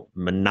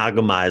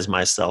monogamize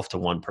myself to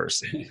one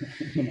person.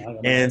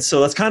 And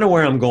so that's kind of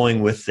where I'm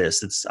going with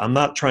this. I'm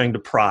not trying to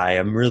pry.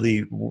 I'm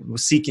really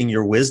seeking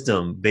your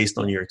wisdom based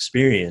on your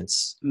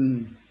experience.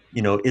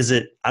 Is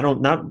it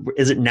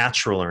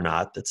natural or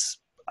not?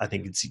 I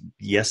think it's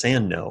yes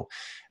and no,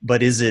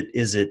 but is it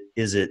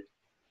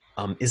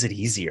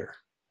easier?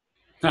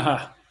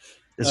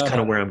 Is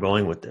kind of where I'm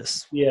going with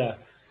this. Yeah.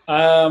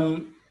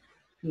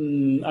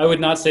 I would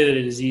not say that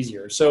it is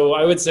easier. So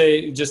I would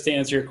say, just to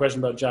answer your question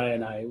about JAIYA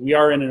and I, we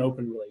are in an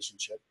open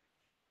relationship.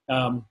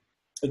 When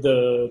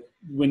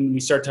we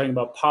start talking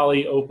about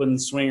poly, open,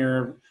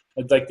 swinger,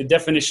 like the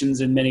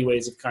definitions in many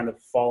ways have kind of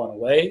fallen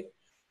away.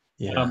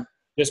 Yeah.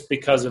 Just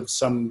because of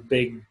some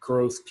big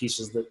growth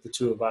pieces that the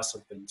two of us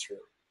have been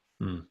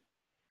through.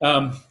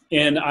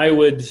 And I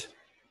would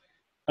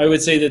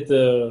say that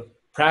the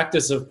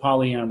practice of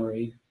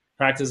polyamory,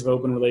 practice of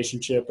open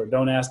relationship, or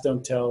don't ask,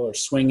 don't tell, or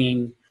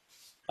swinging,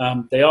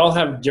 they all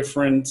have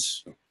different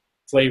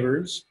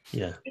flavors.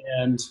 Yeah.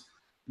 And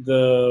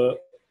the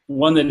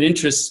one that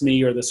interests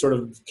me, or the sort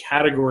of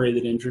category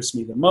that interests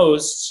me the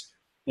most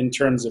in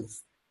terms of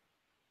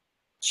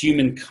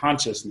human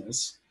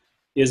consciousness,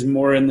 is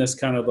more in this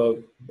kind of a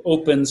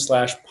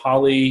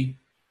open/poly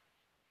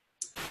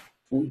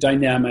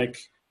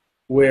dynamic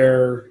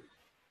where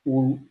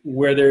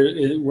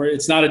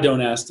it's not a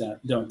don't ask,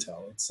 don't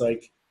tell. It's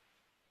like,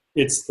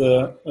 it's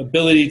the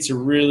ability to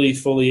really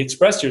fully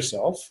express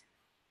yourself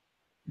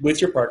with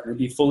your partner,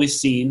 be fully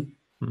seen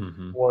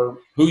for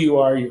who you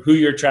are, who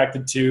you're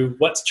attracted to,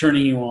 what's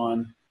turning you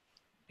on,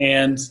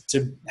 and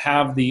to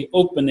have the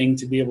opening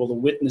to be able to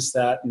witness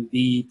that and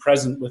be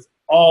present with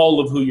all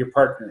of who your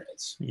partner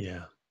is.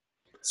 Yeah.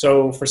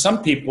 So for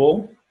some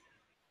people,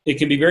 it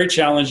can be very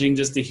challenging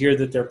just to hear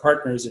that their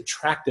partner is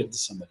attracted to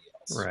somebody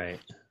else. Right.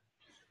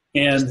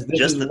 And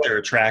just that they're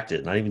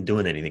attracted, not even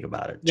doing anything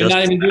about it. They're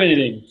not even doing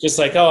anything. Just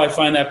like, oh, I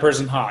find that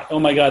person hot. Oh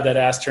my God, that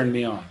ass turned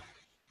me on.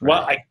 Right.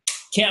 Well, I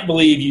can't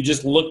believe you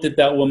just looked at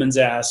that woman's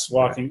ass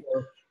walking. Right.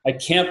 Or I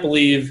can't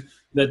believe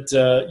that,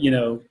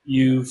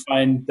 you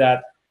find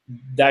that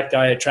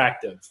guy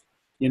attractive.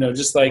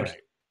 Just like right.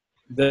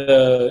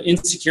 The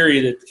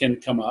insecurity that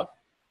can come up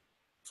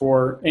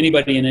for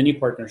anybody in any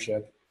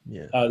partnership,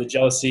 the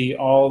jealousy,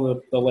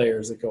 all the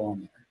layers that go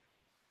on there.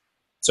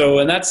 So,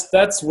 and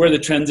that's where the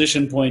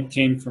transition point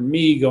came for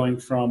me, going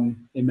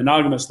from a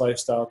monogamous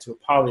lifestyle to a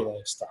poly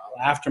lifestyle.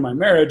 After my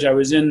marriage, I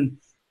was in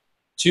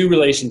 2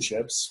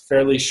 relationships,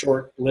 fairly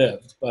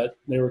short-lived, but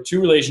there were 2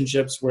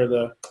 relationships where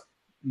the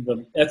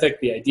ethic,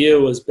 the idea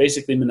was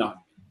basically monogamy.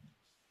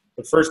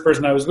 The first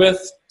person I was with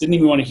didn't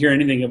even want to hear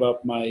anything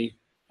about my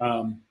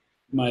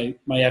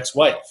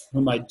ex-wife,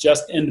 whom I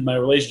just ended my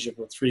relationship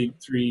with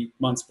three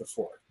months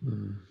before.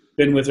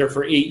 Been with her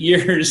for 8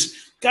 years,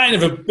 kind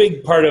of a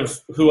big part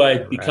of who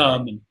I'd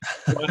become. And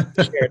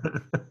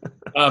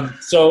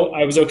so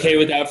I was okay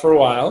with that for a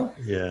while.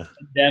 Yeah.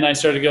 And then I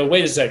started to go,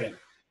 wait a second,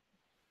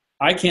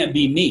 I can't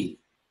be me.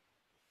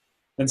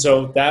 And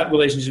so that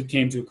relationship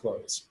came to a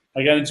close.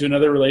 I got into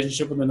another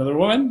relationship with another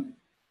woman,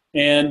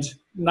 and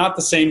not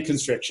the same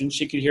constriction.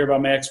 She could hear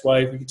about my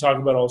ex-wife. We could talk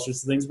about all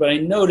sorts of things, but I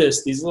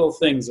noticed these little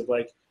things of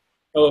like,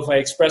 oh, if I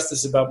express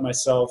this about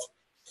myself,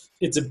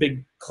 it's a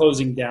big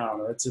closing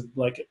down, or it's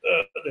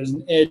there's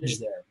an edge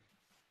there.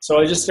 So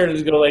I just started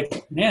to go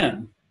like,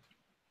 man,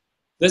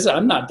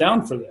 I'm not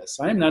down for this.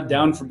 I'm not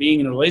down for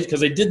being in a relationship,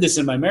 because I did this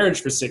in my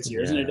marriage for 6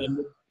 years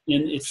and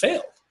it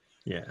failed.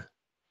 Yeah.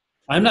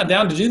 I'm not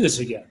down to do this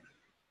again.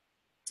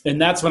 And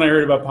that's when I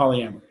heard about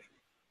polyamory.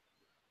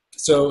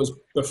 So it was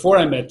before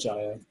I met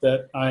JAIYA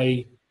that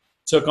I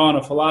took on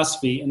a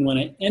philosophy, and when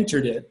I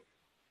entered it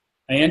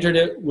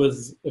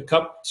with a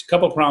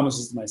couple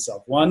promises to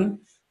myself. One,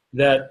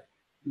 that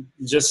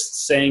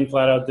just saying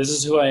flat out, this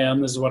is who I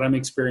am, this is what I'm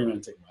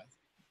experimenting with.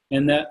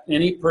 And that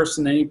any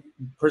person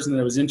that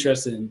I was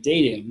interested in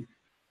dating,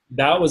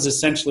 that was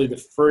essentially the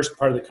first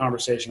part of the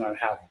conversation I would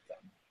have with them.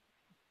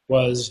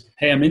 Was,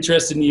 hey, I'm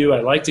interested in you,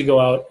 I like to go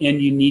out,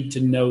 and you need to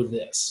know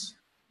this.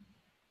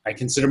 I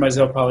consider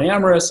myself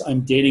polyamorous,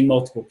 I'm dating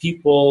multiple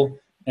people,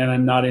 and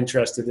I'm not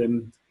interested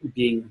in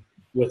being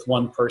with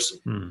one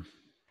person.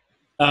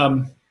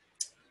 But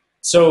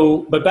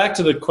back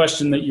to the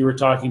question that you were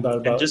talking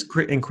about. And just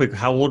quick,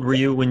 how old were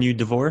you when you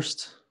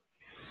divorced?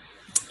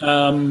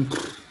 What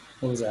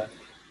was that?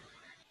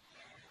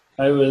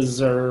 I was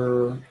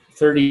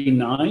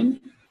 39.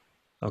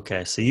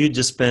 Okay, so you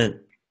just spent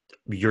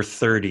your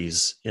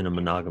 30s in a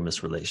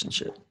monogamous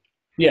relationship.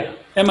 Yeah,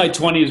 and my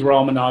 20s were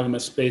all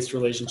monogamous-based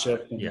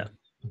relationship. Yeah.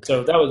 Okay.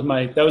 So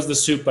that was the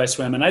soup I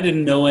swam in. I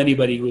didn't know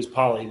anybody who was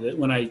poly. That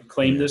when I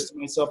claimed this to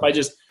myself, I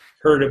just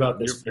heard about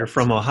this. You're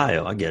from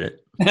Ohio. I get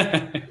it.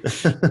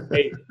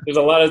 Hey, there's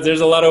a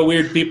lot of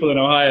weird people in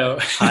Ohio.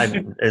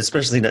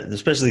 Especially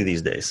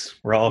these days.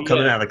 We're all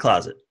coming out of the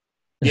closet.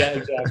 Yeah,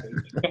 exactly.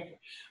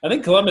 I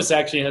think Columbus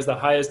actually has the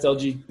highest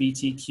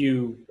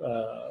LGBTQ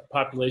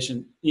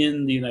population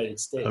in the United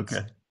States.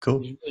 Okay,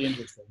 cool. It's really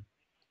interesting.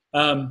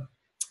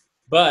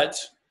 But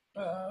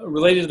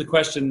related to the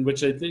question,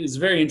 which is a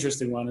very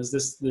interesting one,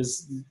 is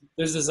there's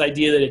this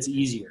idea that it's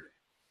easier,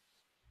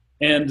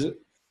 and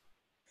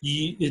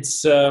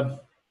it's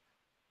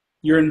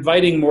you're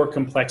inviting more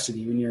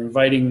complexity when you're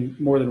inviting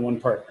more than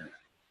one partner,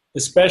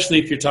 especially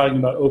if you're talking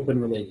about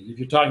open relating. If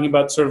you're talking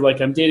about sort of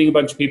like, I'm dating a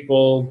bunch of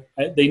people,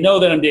 they know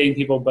that I'm dating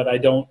people, but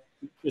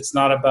it's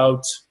not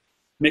about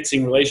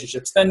mixing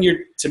relationships. Then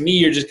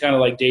you're just kind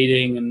of like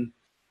dating and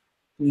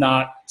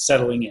not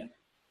settling in.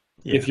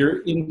 Yeah. If you're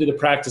into the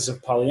practice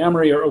of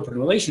polyamory or open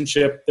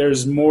relationship,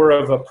 there's more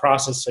of a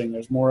processing.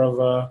 There's more of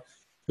a,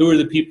 who are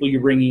the people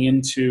you're bringing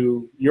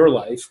into your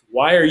life?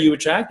 Why are you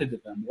attracted to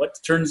them? What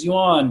turns you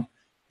on?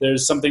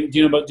 There's something, do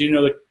you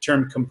know the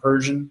term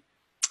compersion?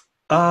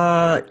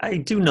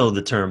 I do know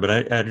the term,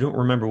 but I don't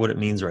remember what it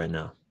means right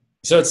now.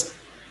 So it's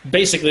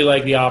basically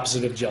like the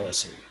opposite of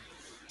jealousy.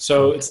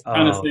 So it's the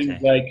kind of thing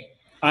okay. like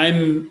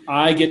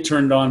I get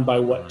turned on by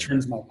what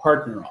turns my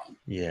partner on.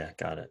 Yeah,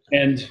 got it.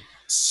 And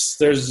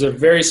there's a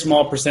very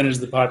small percentage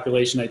of the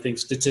population, I think,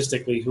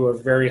 statistically, who are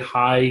very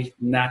high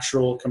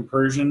natural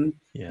compersion.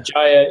 Yeah.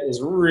 JAIYA is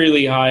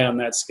really high on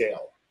that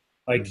scale.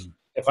 Like,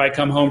 if I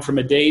come home from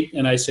a date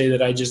and I say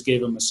that I just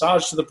gave a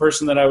massage to the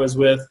person that I was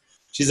with,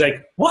 she's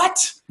like, "What?"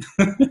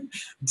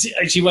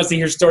 She wants to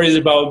hear stories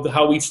about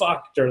how we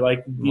fucked, or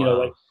like, you know,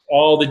 like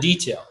all the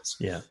details.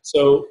 Yeah.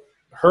 So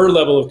her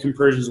level of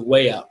compersion is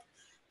way up.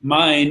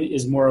 Mine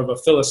is more of a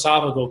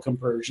philosophical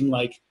compersion,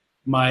 like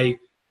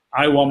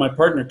I want my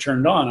partner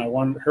turned on. I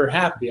want her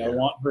happy. Yeah. I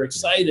want her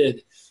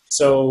excited.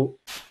 So,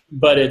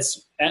 but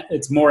it's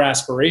more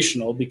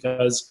aspirational,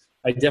 because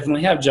I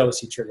definitely have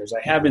jealousy triggers.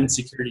 I have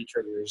insecurity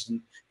triggers,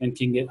 and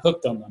can get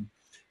hooked on them.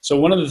 So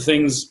one of the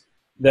things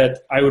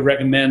that I would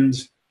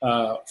recommend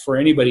for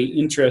anybody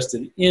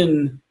interested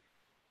in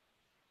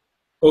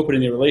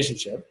opening a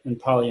relationship and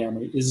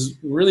polyamory is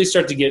really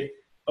start to get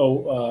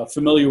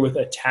familiar with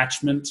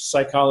attachment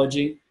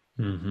psychology.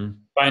 Mm-hmm.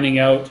 Finding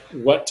out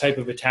what type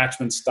of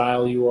attachment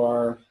style you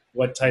are,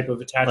 what type of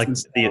attachment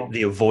style.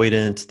 The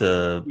avoidant,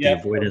 the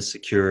avoidant,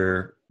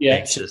 secure,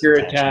 secure,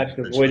 attached,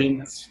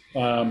 avoidance.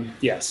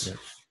 Yes. Yeah.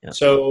 Yeah.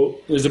 So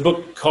there's a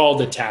book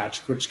called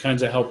Attached, which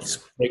kind of helps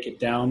break it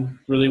down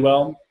really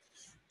well.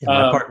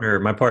 Yeah,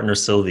 my partner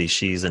Sylvie,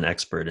 she's an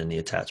expert in the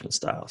attachment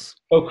styles.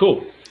 Oh,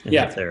 cool.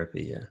 In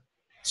therapy, yeah.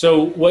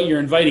 So what you're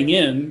inviting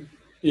in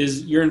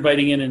is you're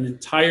inviting in an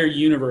entire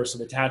universe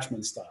of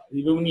attachment style.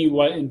 Even when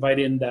you invite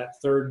in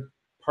that third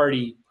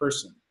party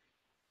person,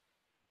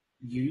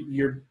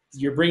 you're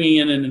bringing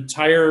in an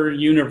entire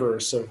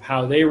universe of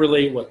how they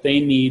relate, what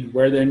they need,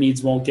 where their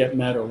needs won't get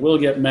met or will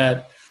get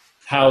met,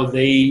 how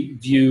they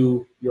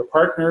view your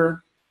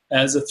partner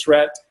as a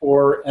threat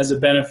or as a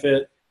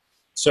benefit.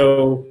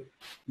 So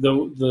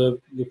the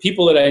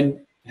people that I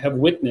have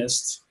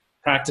witnessed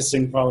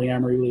practicing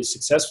polyamory really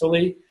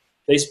successfully,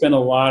 they spend a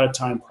lot of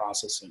time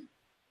processing.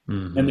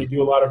 Mm-hmm. And they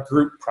do a lot of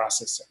group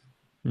processing.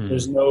 Mm-hmm.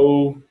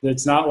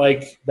 It's not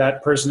like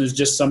that person is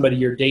just somebody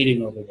you're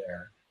dating over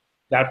there.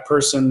 That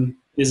person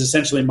is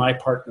essentially my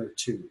partner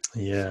too.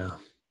 Yeah.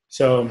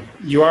 So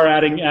you are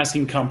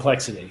asking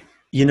complexity.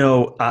 You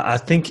know, I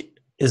think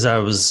as I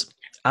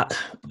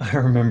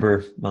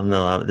remember, well,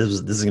 no, this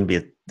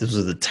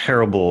was a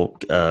terrible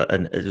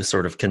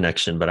sort of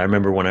connection. But I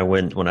remember when I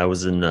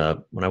was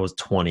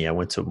 20, I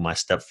went to my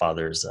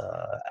stepfather's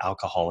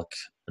Alcoholic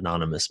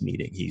Anonymous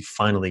meeting. He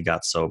finally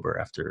got sober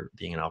after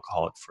being an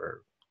alcoholic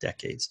for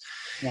decades.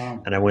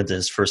 Wow. And I went to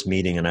his first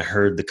meeting and I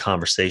heard the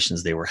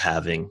conversations they were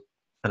having.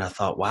 And I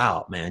thought,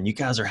 wow, man, you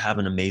guys are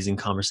having amazing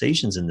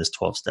conversations in this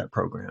 12-step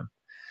program.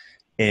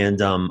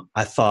 And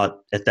I thought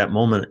at that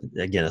moment,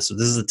 again, so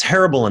this is a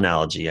terrible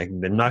analogy.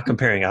 I'm not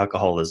comparing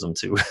alcoholism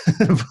to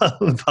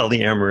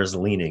polyamorous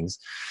leanings.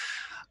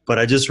 But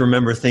I just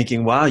remember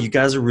thinking, wow, you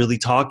guys are really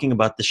talking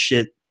about the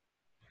shit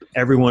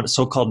everyone,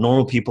 so-called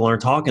normal people,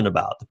 aren't talking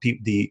about.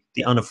 The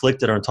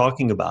unafflicted aren't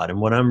talking about. And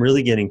what I'm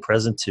really getting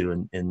present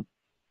to, and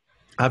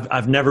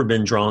I've never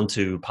been drawn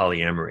to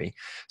polyamory,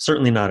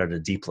 certainly not at a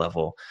deep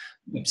level.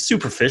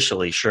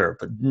 Superficially, sure,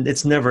 but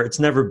it's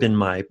never been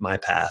my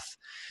path.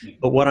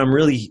 But what I'm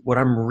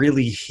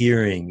really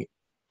hearing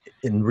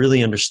and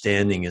really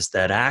understanding is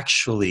that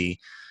actually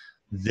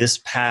this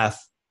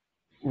path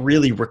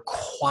really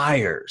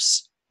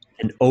requires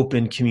an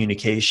open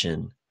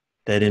communication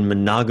that in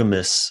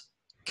monogamous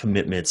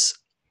commitments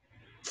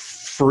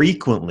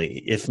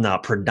frequently, if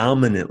not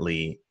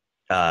predominantly,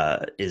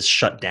 is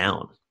shut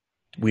down.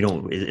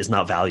 Is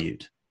not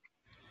valued.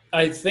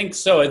 I think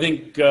so. I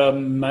think, I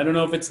don't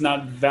know if it's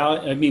not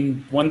valued. I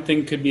mean, one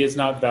thing could be it's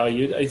not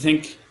valued. I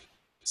think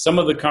some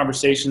of the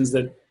conversations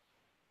that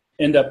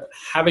end up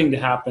having to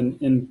happen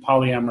in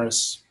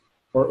polyamorous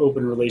or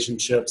open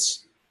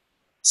relationships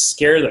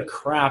scare the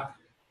crap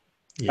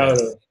out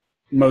of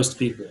most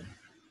people,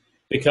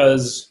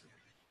 because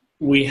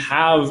we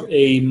have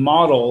a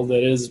model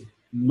that is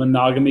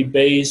monogamy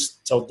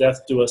based, till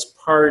death do us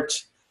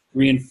part,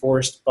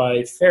 reinforced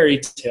by fairy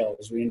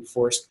tales,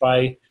 reinforced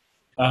by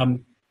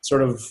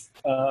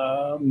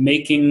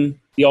making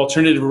the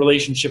alternative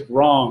relationship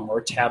wrong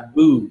or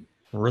taboo.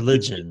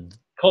 Religion.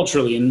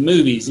 Culturally, in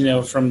movies,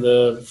 from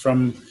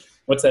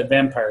what's that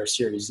vampire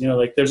series?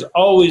 Like there's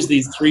always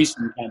these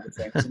threesome kind of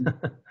things. And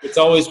it's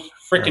always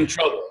freaking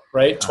trouble,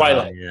 right?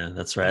 Twilight. Yeah,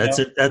 that's right.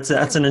 That's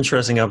an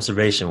interesting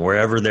observation.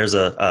 Wherever there's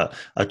a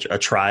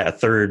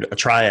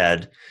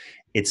triad,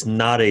 it's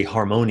not a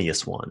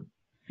harmonious one.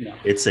 No.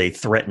 It's a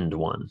threatened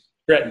one.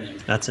 Threatening.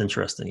 That's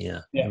interesting.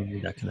 Yeah.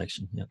 That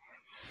connection. Yeah.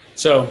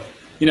 So,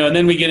 and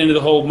then we get into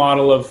the whole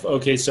model of,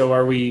 okay, so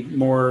are we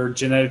more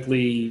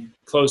genetically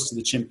close to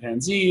the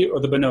chimpanzee or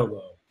the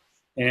bonobo.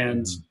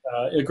 And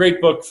a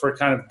great book for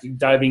kind of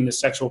diving into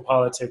sexual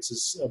politics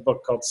is a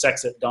book called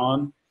Sex at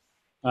Dawn.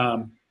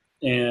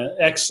 And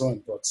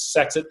excellent book.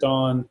 Sex at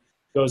Dawn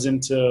goes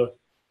into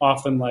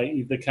often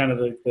like the kind of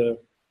the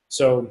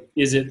so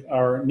is it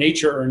our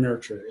nature or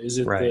nurture? Is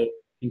it the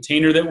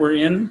container that we're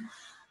in?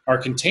 Our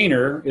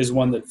container is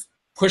one that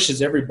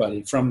pushes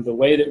everybody from the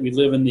way that we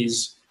live in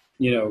these,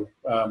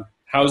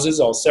 houses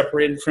all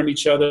separated from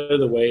each other,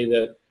 the way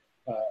that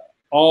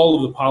all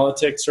of the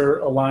politics are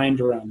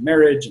aligned around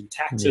marriage and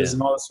taxes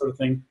and all that sort of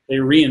thing. They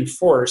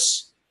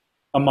reinforce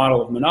a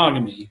model of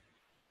monogamy.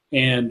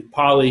 And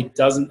poly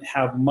doesn't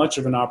have much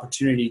of an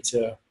opportunity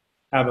to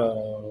have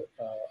a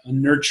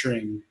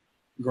nurturing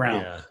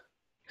ground.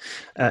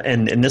 Yeah.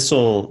 And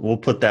we'll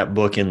put that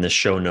book in the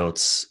show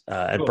notes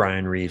at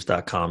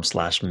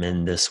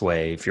bryanreeves.com/men this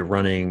way. If you're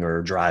running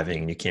or driving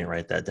and you can't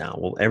write that down,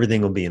 well,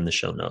 everything will be in the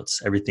show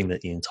notes, everything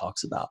that Ian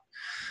talks about.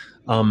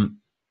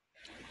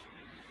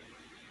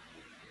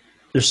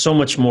 There's so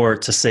much more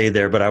to say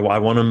there, but I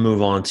want to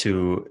move on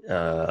to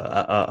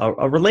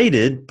a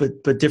related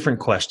but different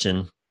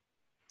question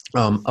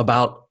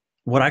about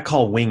what I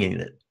call winging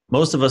it.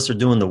 Most of us are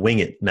doing the wing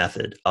it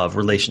method of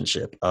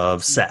relationship,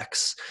 of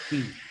sex.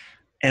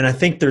 And I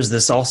think there's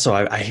this also,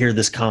 I hear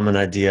this common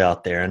idea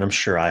out there, and I'm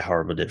sure I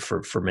harbored it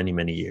for many,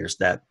 many years,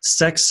 that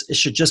sex, it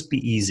should just be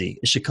easy.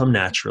 It should come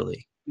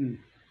naturally,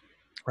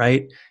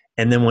 right?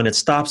 And then when it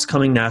stops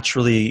coming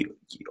naturally,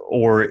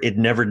 or it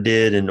never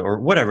did, or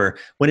whatever,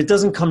 when it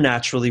doesn't come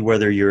naturally,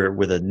 whether you're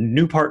with a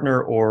new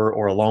partner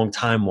or a long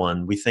time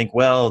one, we think,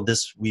 well,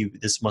 this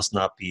must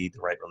not be the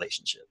right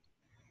relationship.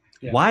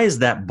 Yeah. Why is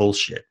that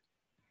bullshit,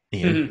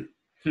 Ian?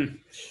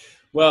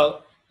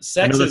 Well,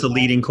 sex, I know that's a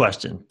leading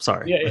question.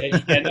 Sorry. Yeah,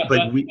 no,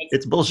 but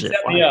it's bullshit.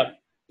 Set me up.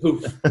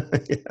 Poof.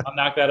 I'll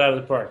knock that out of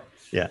the park.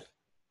 Yeah.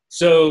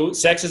 So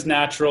sex is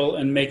natural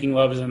and making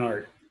love is an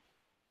art.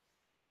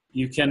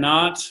 You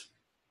cannot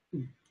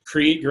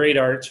create great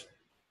art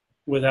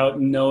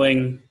without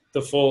knowing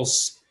the full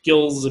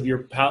skills of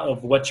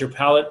what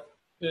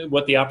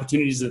the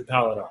opportunities of the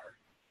palette are,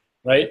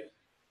 right?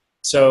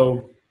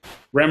 So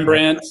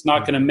Rembrandt's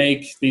not going to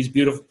make these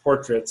beautiful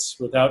portraits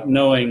without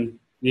knowing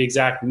the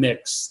exact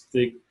mix,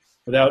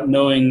 without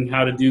knowing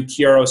how to do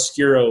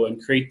chiaroscuro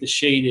and create the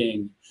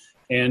shading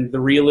and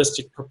the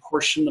realistic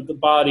proportion of the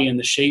body and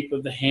the shape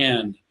of the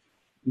hand.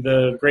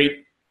 The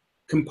great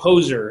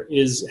composer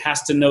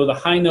has to know the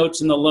high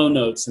notes and the low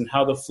notes and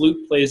how the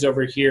flute plays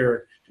over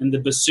here and the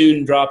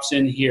bassoon drops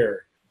in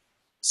here.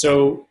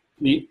 So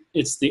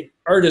it's the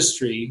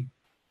artistry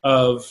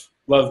of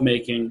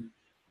lovemaking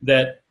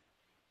that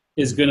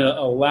is going to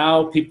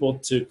allow people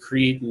to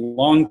create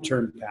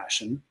long-term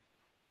passion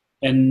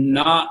and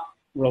not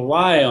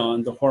rely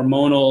on the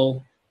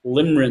hormonal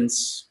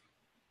limerence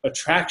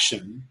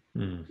attraction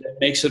that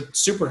makes it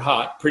super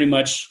hot. Pretty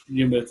much,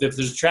 if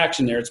there's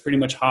attraction there, it's pretty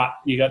much hot.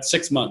 You got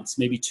 6 months,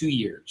 maybe 2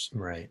 years.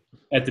 Right.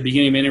 At the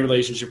beginning of any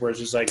relationship where it's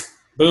just like,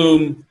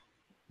 boom.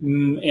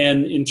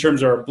 And in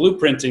terms of our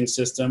blueprinting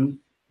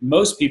system,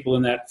 most people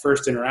in that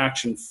first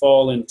interaction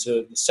fall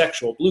into the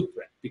sexual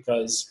blueprint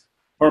because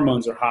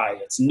hormones are high.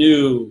 It's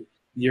new.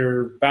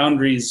 Your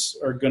boundaries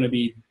are going to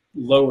be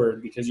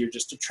lowered because you're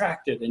just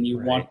attracted and you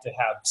want to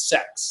have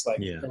sex. Like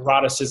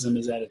eroticism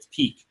is at its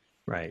peak.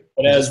 Right.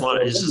 But you just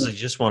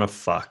want to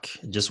fuck.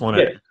 Just want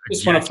to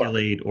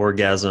ejaculate,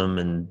 orgasm,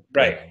 and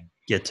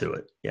get to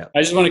it. Yeah.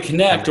 I just want to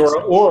connect,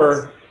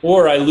 or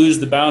I lose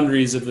the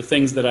boundaries of the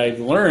things that I've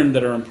learned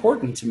that are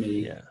important to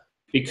me. Yeah.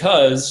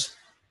 Because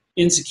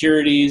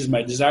insecurities,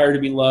 my desire to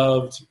be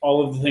loved,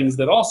 all of the things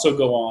that also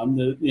go on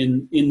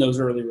in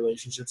those early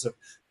relationships of,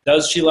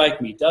 does she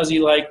like me? Does he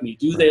like me?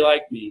 Do they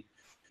like me?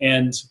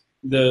 And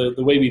the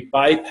way we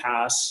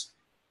bypass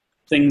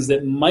things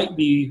that might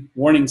be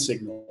warning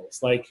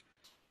signals, like,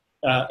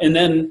 and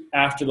then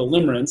after the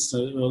limerence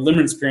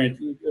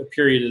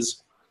period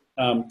is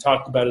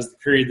talked about as the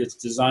period that's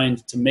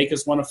designed to make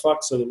us want to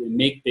fuck so that we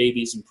make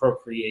babies and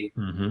procreate.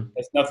 Mm-hmm.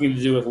 It's nothing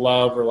to do with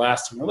love or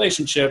lasting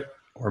relationship.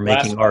 Or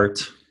making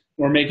art.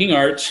 Or making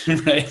art,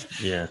 right?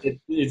 Yeah.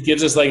 It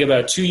gives us like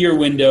about a 2-year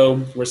window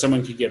where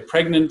someone could get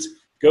pregnant,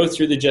 go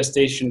through the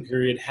gestation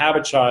period, have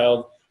a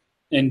child,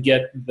 and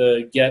get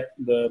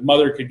the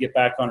mother could get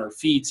back on her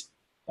feet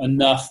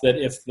enough that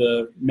if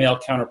the male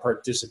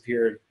counterpart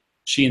disappeared,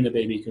 she and the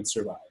baby could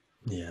survive.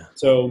 Yeah.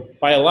 So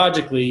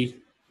biologically,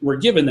 we're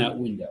given that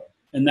window.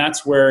 And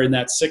that's where in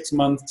that 6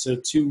 month to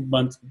 2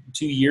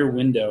 year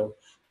window,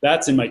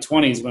 that's in my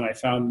 20s when I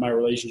found my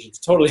relationships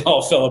totally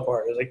all fell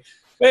apart. I was like,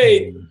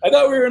 hey, I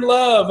thought we were in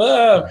love.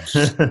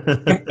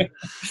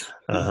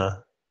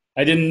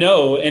 I didn't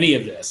know any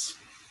of this.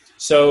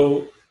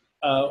 So,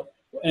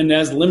 and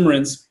as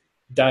limerence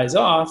dies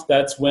off,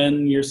 that's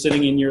when you're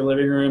sitting in your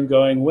living room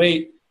going,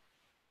 wait,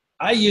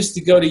 I used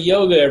to go to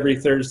yoga every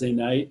Thursday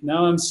night.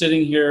 Now I'm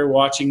sitting here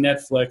watching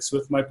Netflix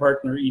with my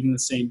partner eating the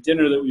same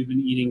dinner that we've been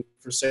eating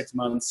for 6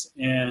 months.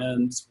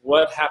 And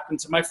what happened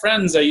to my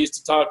friends I used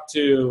to talk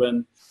to?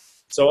 And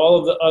So all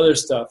of the other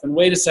stuff. And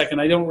wait a second,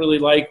 I don't really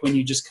like when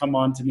you just come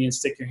on to me and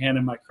stick your hand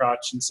in my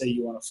crotch and say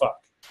you want to fuck.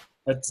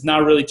 That's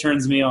not really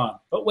turns me on.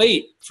 But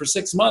wait, for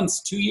 6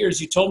 months, 2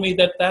 years, you told me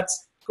that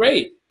that's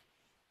great.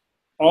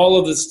 All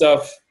of the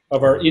stuff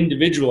of our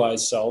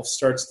individualized self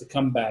starts to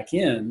come back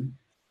in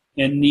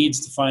and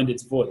needs to find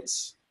its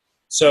voice.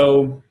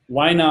 So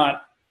why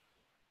not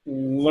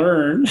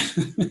learn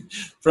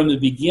from the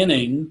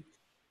beginning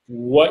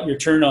what your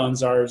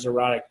turn-ons are as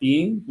erotic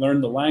being,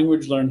 learn the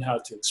language, learn how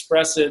to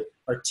express it,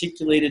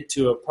 articulate it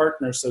to a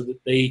partner so that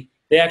they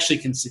actually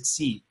can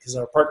succeed, because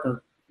our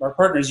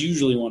partners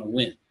usually want to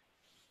win.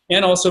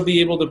 And also be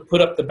able to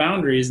put up the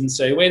boundaries and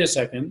say, wait a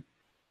second,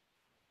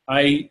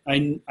 I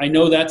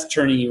know that's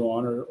turning you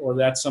on, or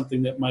that's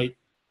something that might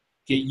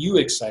get you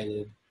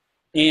excited,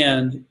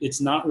 and it's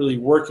not really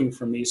working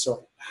for me.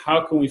 So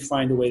how can we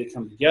find a way to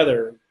come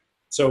together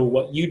so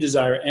what you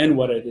desire and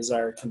what I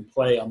desire can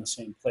play on the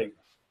same playground?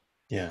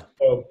 Yeah.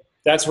 So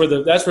that's where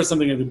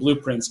something like the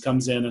blueprints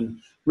comes in and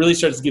really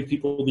starts to give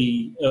people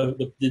the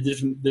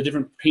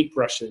different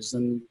paintbrushes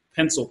and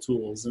pencil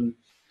tools and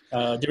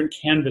different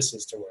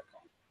canvases to work on.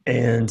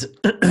 And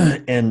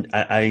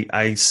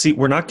I see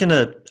we're not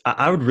gonna.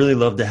 I would really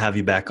love to have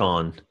you back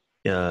on,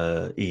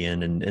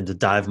 Ian, and to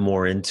dive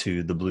more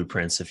into the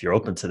blueprints if you're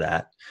open to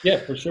that.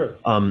 Yeah, for sure.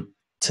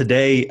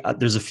 Today,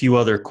 there's a few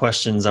other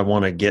questions I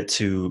want to get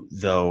to,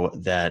 though,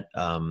 that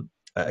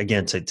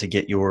again to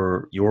get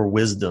your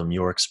wisdom,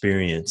 your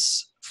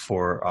experience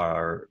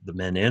for the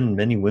men and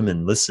many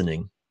women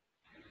listening.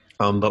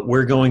 But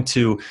we're going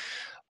to.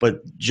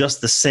 But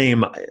just the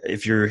same,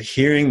 if you're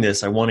hearing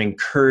this, I want to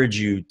encourage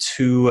you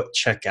to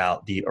check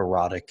out the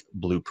erotic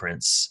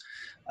blueprints.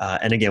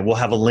 And again, we'll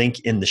have a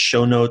link in the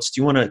show notes.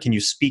 Can you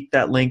speak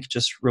that link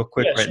just real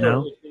quick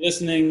now? If you're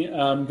listening,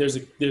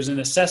 there's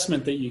an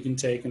assessment that you can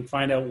take and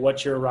find out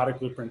what your erotic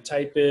blueprint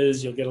type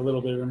is. You'll get a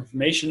little bit of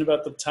information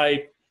about the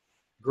type.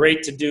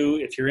 Great to do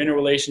if you're in a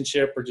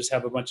relationship or just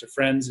have a bunch of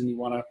friends and you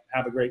want to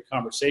have a great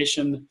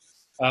conversation.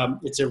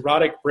 It's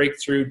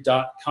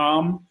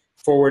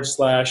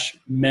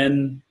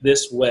eroticbreakthrough.com/men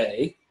this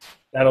way.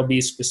 That'll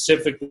be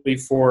specifically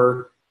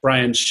for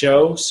Bryan's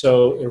show.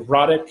 So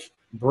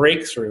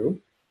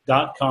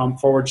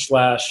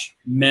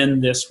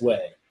eroticbreakthrough.com/men this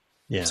way.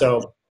 Yeah.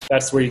 So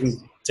that's where you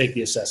can take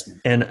the assessment.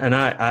 And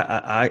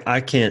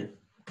I can't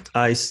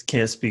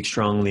speak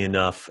strongly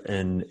enough.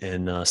 And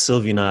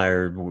Sylvia and I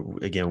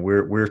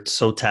we're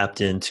so tapped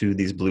into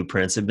these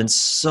blueprints. They've been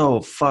so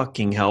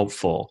fucking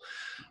helpful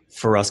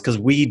for us because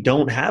we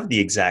don't have the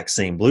exact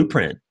same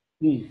blueprint.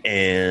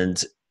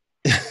 And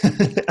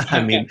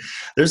I mean,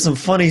 there's some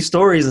funny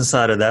stories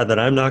inside of that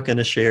I'm not going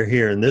to share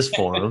here in this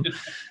forum.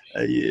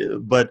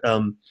 But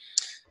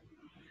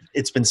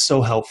it's been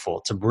so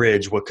helpful to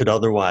bridge what could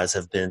otherwise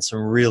have been some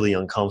really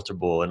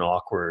uncomfortable and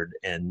awkward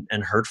and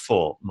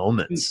hurtful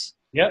moments.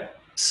 Yep.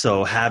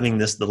 So having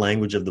the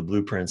language of the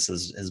blueprints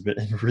has been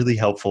really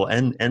helpful,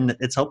 and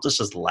it's helped us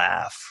just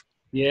laugh.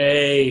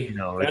 Yay. It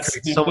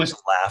creates so much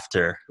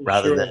laughter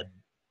rather than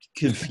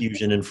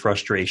confusion and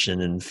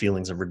frustration and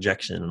feelings of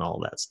rejection and all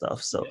that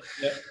stuff. So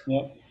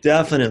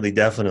definitely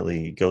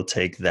go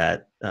take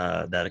that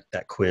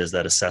quiz,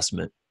 that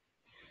assessment.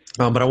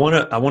 But I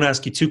want to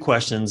ask you two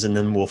questions, and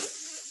then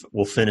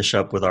we'll finish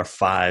up with our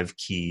 5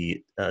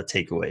 key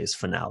takeaways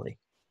finale.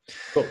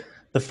 Cool.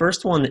 The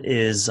first one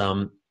is,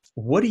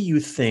 what do you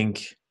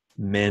think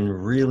men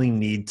really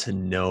need to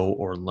know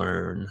or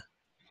learn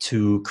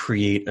to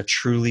create a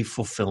truly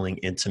fulfilling,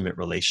 intimate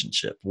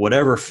relationship,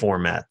 whatever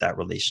format that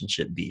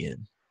relationship be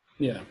in?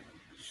 Yeah.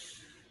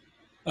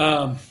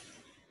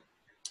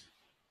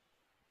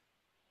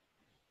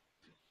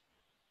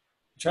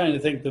 Trying to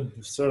think the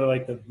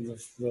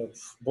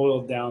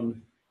boiled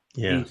down.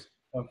 Yeah.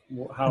 Of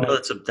how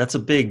that's a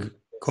big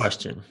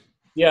question.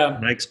 Yeah.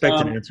 And I expect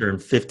an answer in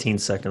 15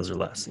 seconds or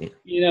less.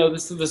 Yeah.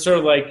 This is the sort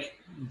of like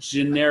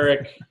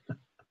generic,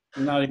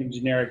 not even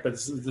generic, but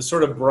the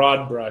sort of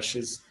broad brush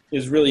is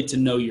really to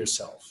know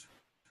yourself.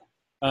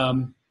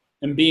 And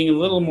being a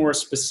little more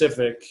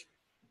specific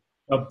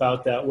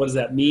about that. What does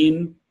that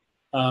mean?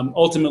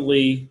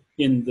 Ultimately,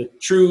 in the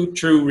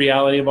true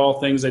reality of all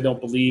things, I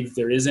don't believe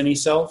there is any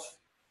self.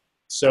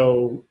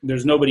 So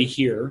there's nobody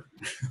here.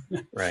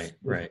 Right.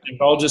 It's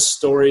all just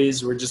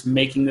stories. We're just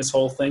making this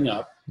whole thing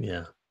up.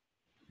 Yeah.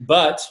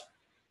 But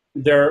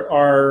there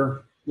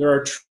are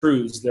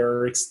truths.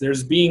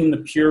 There's being in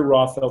the pure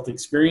raw felt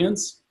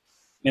experience,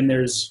 and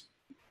there's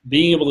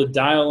being able to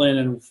dial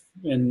in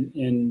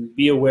and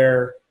be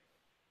aware.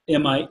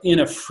 Am I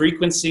in a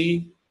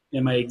frequency?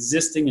 Am I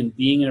existing and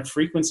being in a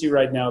frequency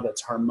right now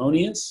that's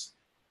harmonious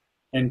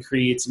and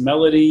creates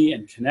melody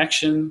and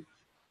connection?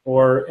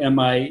 Or am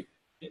I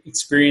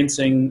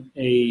experiencing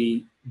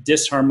a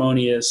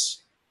disharmonious,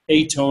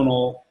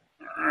 atonal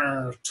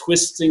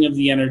twisting of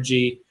the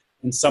energy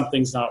and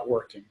something's not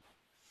working?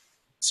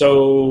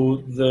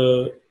 So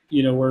we're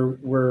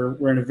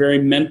in a very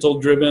mental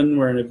driven,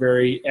 we're in a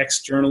very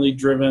externally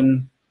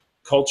driven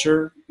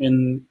culture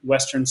in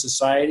Western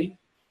society.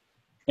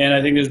 And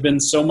I think there's been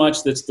so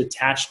much that's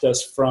detached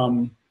us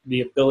from the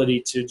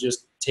ability to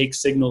just take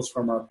signals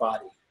from our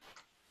body.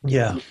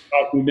 Yeah.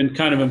 We've been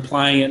kind of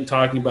implying it and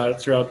talking about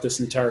it throughout this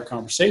entire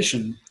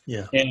conversation.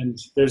 Yeah. And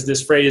there's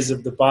this phrase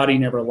of the body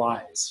never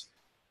lies.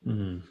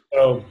 Mm.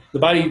 So the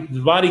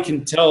body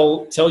can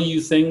tell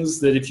you things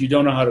that if you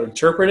don't know how to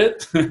interpret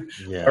it,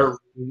 Yeah. or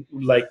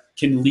like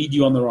can lead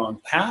you on the wrong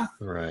path.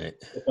 Right.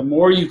 But the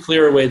more you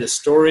clear away the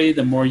story,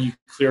 the more you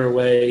clear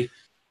away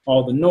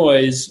all the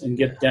noise and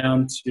get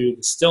down to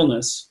the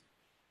stillness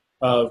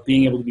of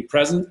being able to be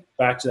present,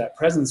 back to that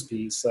presence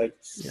piece. Like,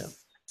 this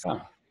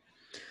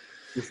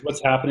is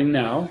what's happening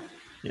now.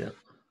 Yeah.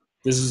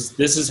 This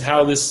is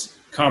how this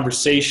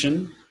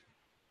conversation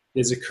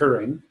is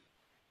occurring.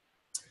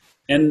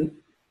 And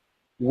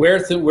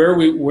where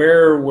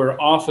we're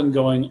often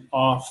going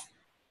off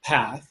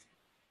path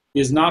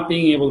is not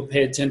being able to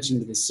pay attention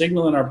to the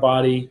signal in our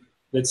body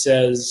that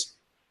says,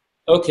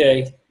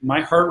 okay, my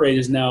heart rate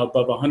is now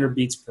above 100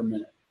 beats per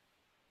minute.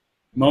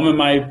 The moment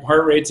my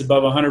heart rate's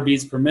above 100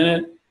 beats per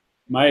minute,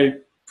 my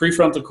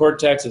prefrontal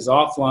cortex is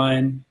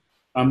offline.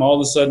 I'm all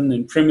of a sudden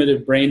in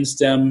primitive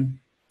brainstem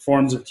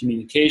forms of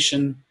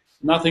communication.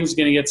 Nothing's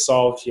going to get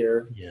solved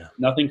here. Yeah.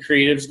 Nothing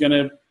creative is going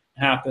to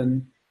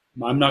happen.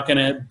 I'm not going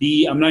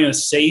to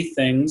say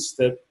things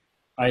that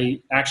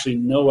I actually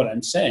know what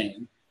I'm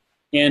saying.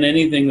 And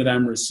anything that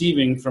I'm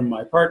receiving from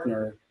my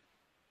partner,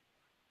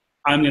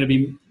 I'm going to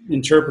be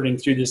interpreting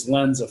through this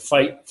lens of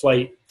fight,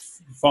 flight,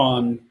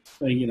 fawn,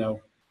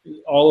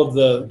 all of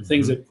the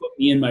things that put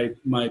me in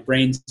my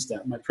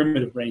brainstem, my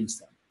primitive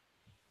brainstem.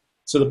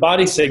 So the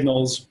body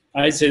signals,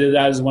 I'd say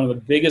that is one of the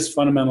biggest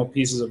fundamental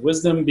pieces of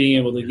wisdom, being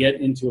able to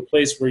get into a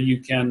place where you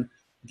can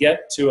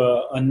get to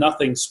a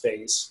nothing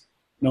space,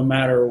 no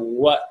matter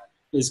what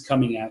is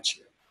coming at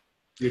you.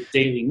 Your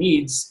daily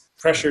needs,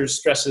 pressures,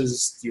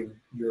 stresses,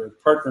 your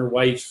partner,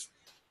 wife,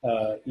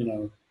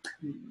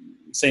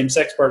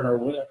 same-sex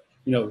partner,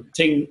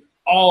 taking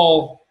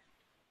all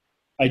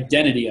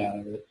identity out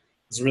of it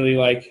is really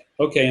like,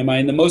 okay, am I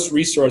in the most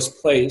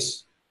resourced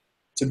place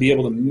to be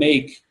able to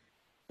make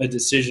a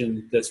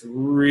decision that's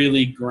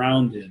really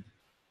grounded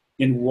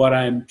in what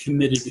I'm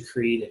committed to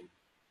creating?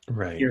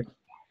 Right. Here.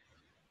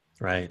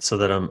 Right. So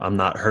that I'm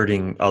not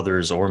hurting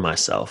others or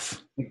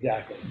myself.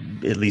 Exactly.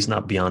 At least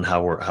not beyond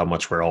how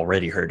much we're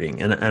already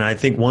hurting. And I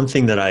think one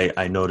thing that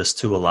I notice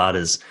too a lot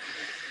is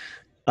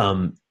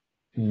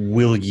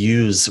we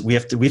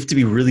have to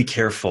be really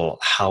careful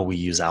how we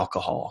use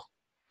alcohol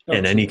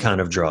and any kind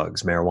of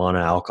drugs,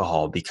 marijuana,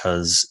 alcohol,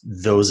 because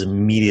those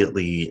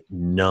immediately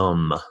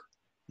numb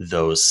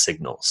those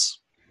signals.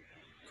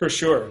 For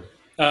sure.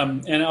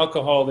 And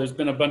alcohol, there's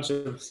been a bunch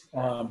of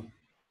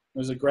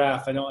there's a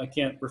graph. I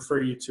can't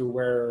refer you to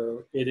where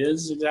it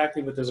is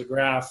exactly, but there's a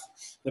graph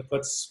that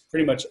puts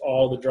pretty much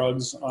all the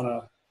drugs on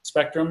a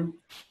spectrum.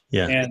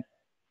 Yeah. And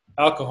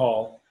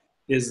alcohol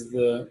is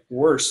the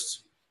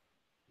worst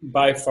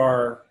by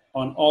far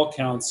on all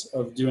counts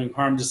of doing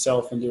harm to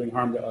self and doing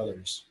harm to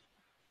others.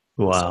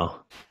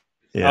 Wow.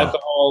 Yeah.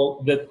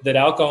 Alcohol, that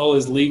alcohol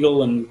is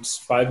legal and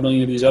 5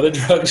 million of these other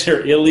drugs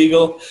are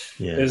illegal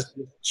is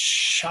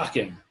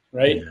shocking,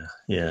 right? Yeah.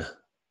 Yeah.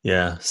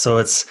 Yeah.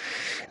 So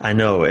I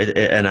know it,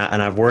 and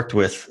I've worked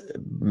with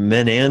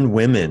men and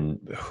women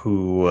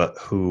who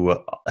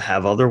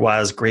have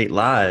otherwise great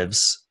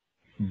lives,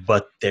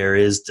 but there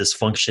is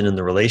dysfunction in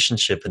the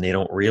relationship and they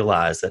don't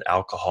realize that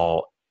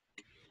alcohol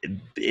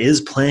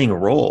is playing a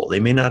role. They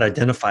may not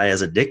identify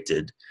as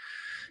addicted,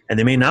 and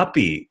they may not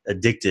be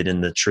addicted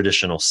in the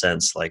traditional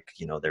sense, like,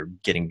 they're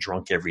getting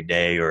drunk every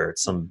day or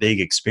it's some big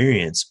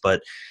experience,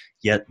 but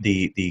yet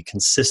the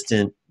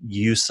consistent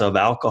use of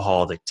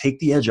alcohol to take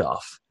the edge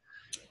off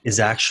is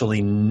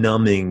actually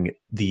numbing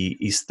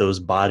those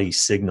body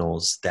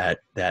signals that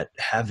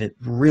have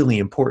really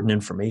important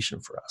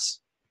information for us.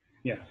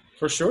 Yeah,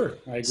 for sure.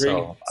 I agree.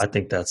 So I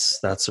think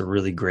that's a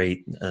really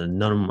great,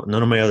 none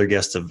of my other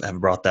guests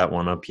have brought that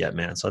one up yet,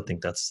 man. So I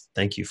think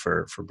thank you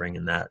for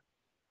bringing that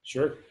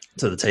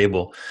to the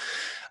table.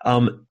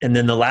 And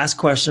then the last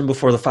question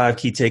before the 5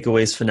 key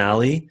takeaways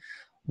finale,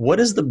 what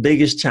is the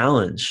biggest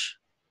challenge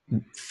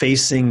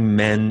facing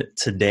men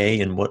today,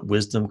 and what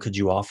wisdom could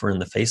you offer in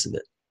the face of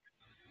it?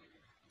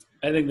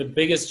 I think the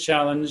biggest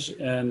challenge,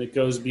 and it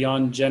goes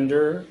beyond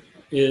gender,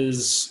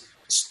 is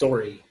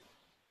story.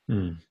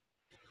 So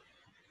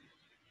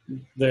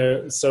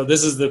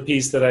this is the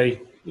piece that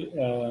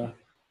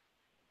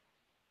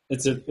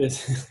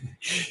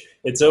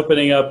it's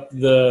opening up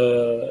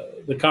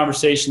the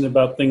conversation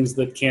about things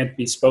that can't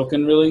be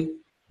spoken, really.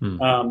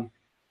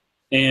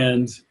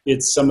 And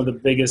it's some of the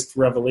biggest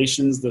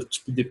revelations,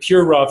 the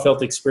pure raw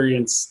felt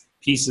experience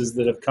pieces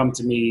that have come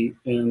to me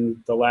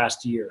in the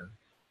last year.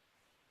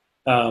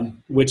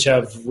 Which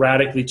have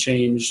radically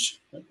changed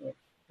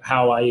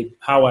how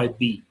I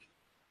be.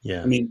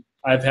 Yeah. I mean,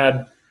 I've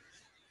had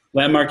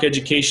landmark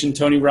education,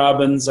 Tony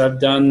Robbins. I've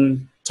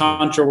done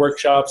tantra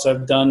workshops.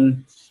 I've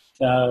done,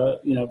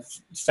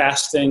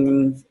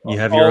 fasting. You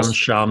have your own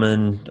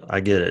shaman. I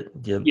get it.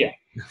 Yep. Yeah.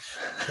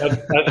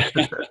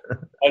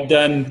 I've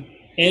done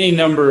any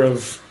number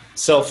of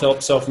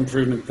self-help,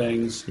 self-improvement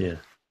things. Yeah.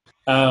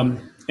 And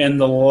in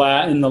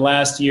the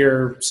last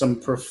year, some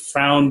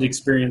profound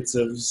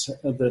experiences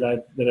that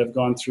I've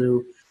gone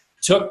through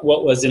took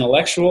what was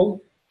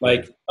intellectual,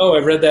 like, oh,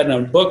 I've read that in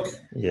a book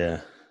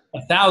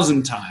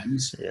 1,000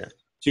 times,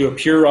 to a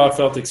pure raw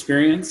felt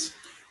experience.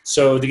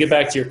 So to get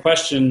back to your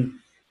question,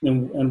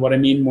 and what I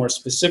mean more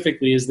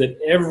specifically is that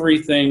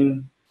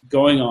everything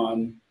going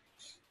on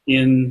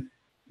in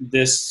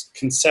this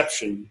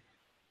conception,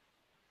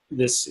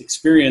 this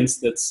experience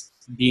that's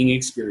being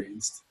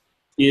experienced,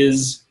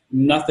 is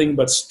nothing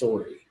but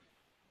story.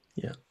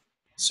 Yeah.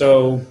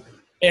 So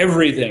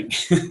everything,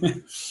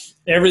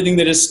 everything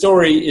that is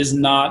story is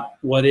not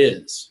what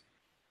is.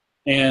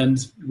 And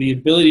the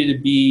ability to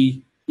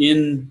be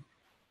in,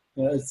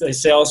 I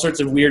say all sorts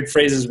of weird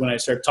phrases when I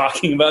start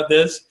talking about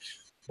this,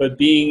 but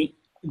being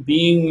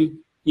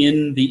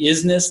in the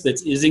isness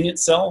that's ising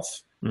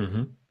itself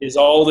is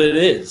all that it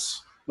is.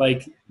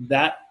 Like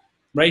that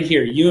right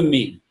here, you and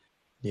me.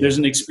 Yeah. There's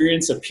an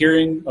experience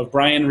appearing of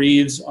Bryan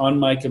Reeves on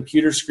my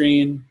computer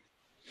screen.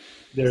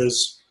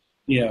 There's,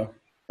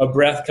 a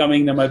breath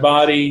coming to my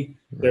body.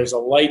 Right. There's a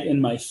light in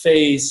my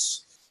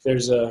face.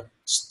 There's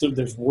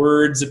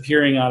words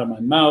appearing out of my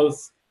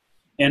mouth.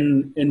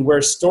 And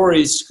where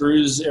story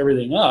screws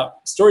everything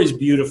up, story's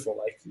beautiful.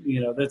 Like,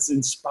 that's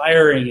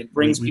inspiring. It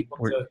brings people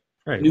to...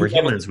 Right, we're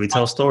humans. We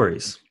tell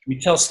stories. We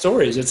tell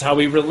stories. It's how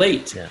we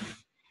relate. Yeah.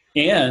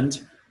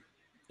 And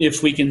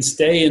if we can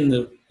stay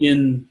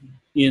in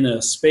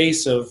a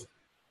space of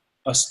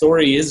a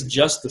story is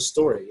just a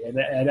story, and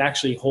it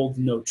actually holds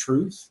no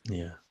truth.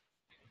 Yeah.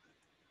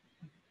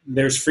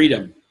 There's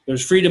freedom.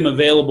 There's freedom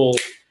available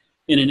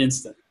in an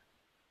instant.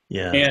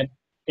 Yeah.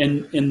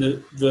 And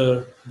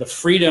the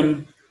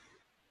freedom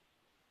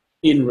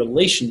in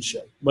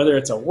relationship, whether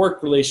it's a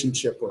work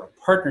relationship or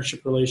a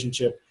partnership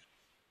relationship,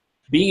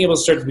 being able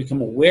to start to become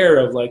aware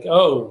of like,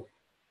 oh,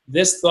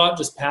 this thought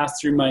just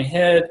passed through my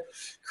head,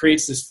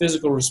 creates this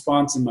physical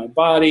response in my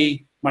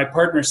body. My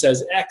partner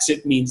says X,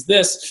 it means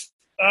this.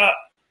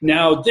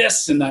 Now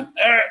this and that,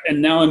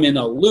 and now I'm in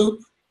a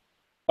loop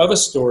of a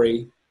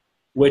story,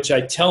 which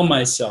I tell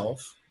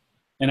myself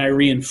and I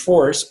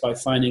reinforce by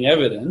finding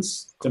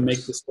evidence to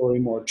make the story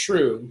more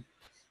true.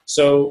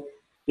 So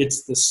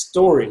it's the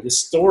story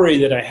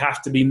that I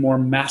have to be more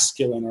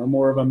masculine or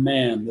more of a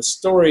man, the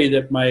story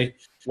that my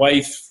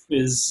wife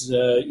is,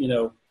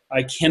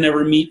 I can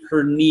never meet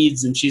her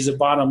needs and she's a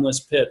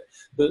bottomless pit.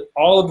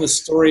 All of the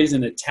stories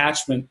and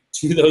attachment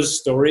to those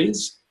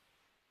stories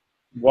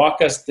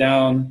walk us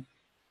down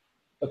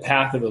a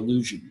path of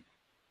illusion.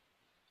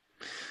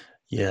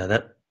 Yeah,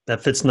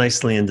 that fits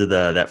nicely into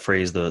that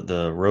phrase,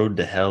 the road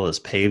to hell is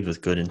paved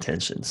with good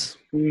intentions.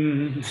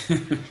 and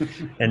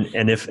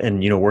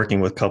working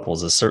with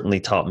couples has certainly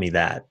taught me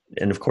that.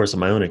 And of course, in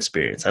my own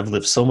experience, I've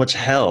lived so much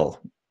hell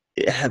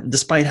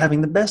despite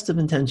having the best of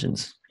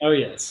intentions. Oh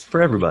yes,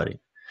 for everybody.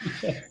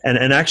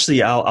 And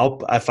actually,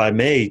 I'll if I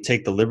may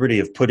take the liberty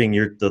of putting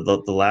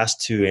the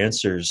last two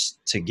answers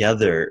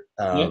together,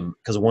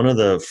 because one of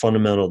the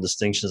fundamental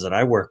distinctions that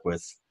I work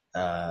with,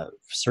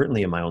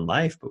 certainly in my own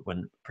life, but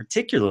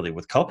particularly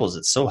with couples,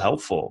 it's so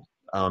helpful,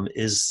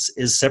 is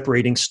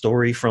separating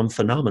story from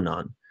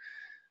phenomenon.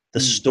 The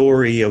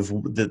story of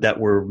that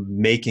we're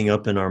making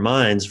up in our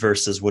minds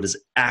versus what is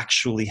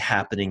actually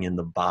happening in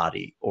the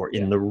body or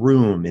in the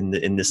room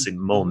in this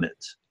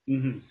moment.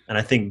 Mm-hmm. And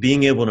I think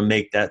being able to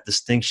make that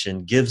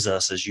distinction gives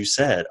us, as you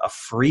said, a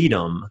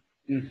freedom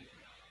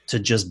to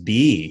just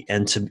be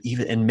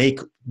and make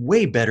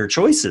way better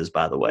choices,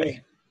 by the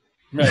way.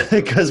 Right.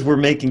 Because we're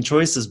making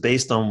choices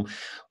based on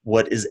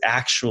what is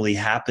actually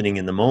happening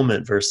in the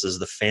moment versus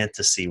the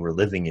fantasy we're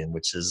living in,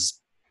 which is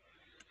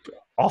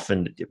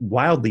often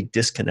wildly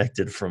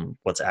disconnected from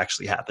what's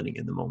actually happening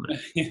in the moment.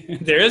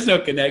 There is no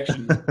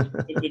connection.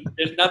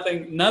 There's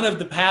nothing, none of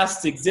the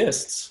past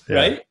exists,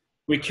 right?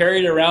 We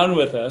carry it around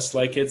with us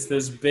like it's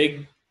this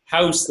big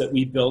house that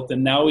we built,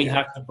 and now we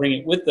have to bring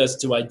it with us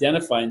to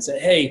identify and say,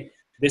 hey,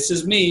 this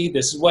is me,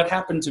 this is what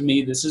happened to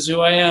me, this is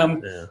who I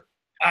am. Yeah.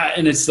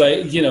 And it's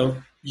like,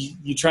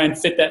 you try and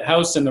fit that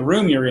house in the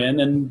room you're in,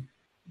 and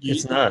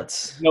it's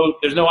nuts.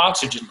 There's no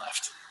oxygen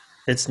left.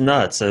 It's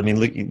nuts. I mean,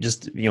 look,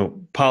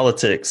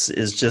 politics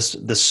is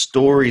just the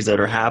stories that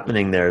are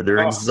happening there.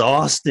 They're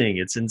exhausting.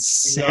 It's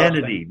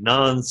insanity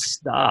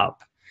nonstop.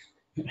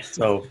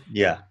 So,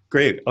 yeah,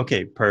 great.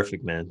 Okay,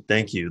 perfect, man.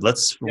 Thank you.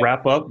 Let's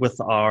wrap up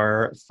with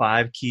our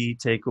 5 key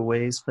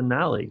takeaways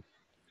finale.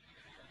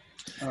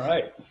 All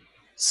right.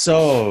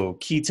 So,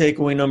 key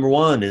takeaway number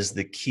 1 is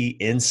the key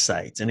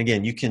insight. And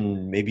again,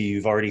 maybe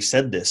you've already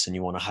said this and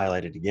you want to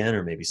highlight it again,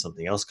 or maybe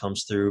something else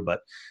comes through,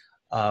 but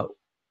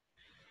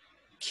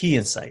key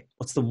insight.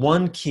 What's the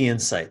one key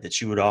insight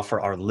that you would offer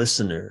our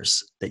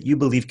listeners that you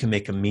believe can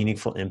make a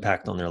meaningful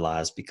impact on their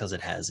lives because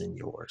it has in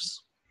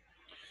yours?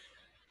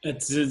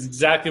 It's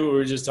exactly what we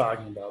were just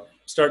talking about.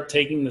 Start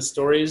taking the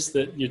stories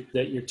that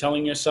you're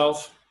telling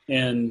yourself,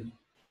 and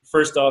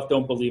first off,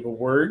 don't believe a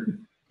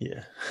word.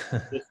 Yeah.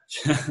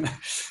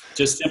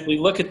 Just simply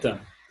look at them.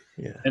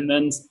 Yeah. And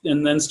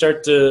then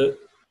start to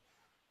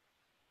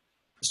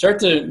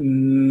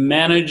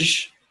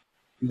manage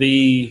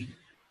the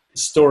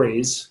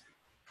stories,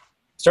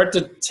 start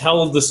to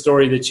tell the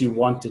story that you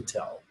want to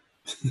tell.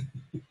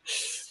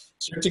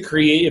 Start to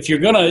create, if you're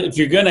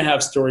gonna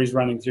have stories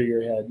running through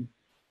your head,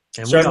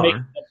 And start we making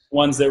are.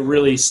 ones that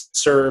really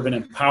serve and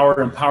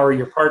empower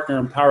your partner,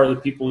 empower the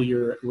people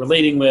you're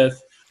relating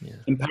with,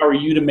 empower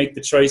you to make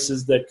the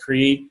choices that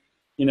create,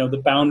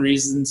 the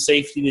boundaries and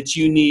safety that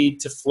you need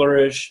to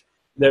flourish,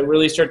 that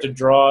really start to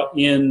draw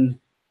in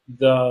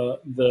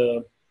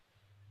the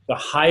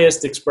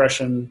highest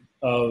expression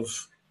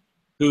of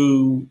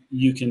who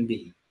you can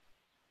be.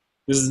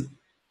 Because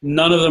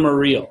none of them are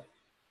real.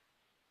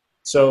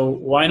 So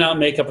why not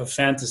make up a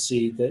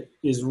fantasy that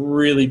is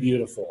really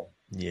beautiful?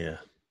 Yeah.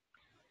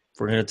 If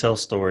we're going to tell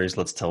stories,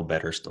 let's tell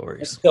better stories.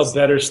 Let's tell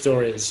better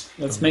stories.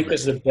 Let's make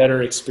this a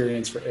better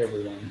experience for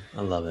everyone.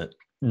 I love it.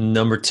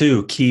 Number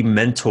 2, key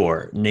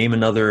mentor. Name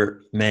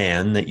another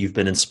man that you've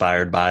been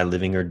inspired by,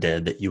 living or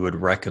dead, that you would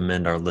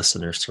recommend our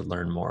listeners to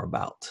learn more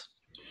about.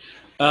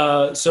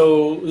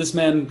 So this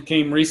man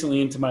came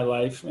recently into my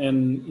life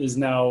and is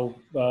now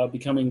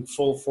becoming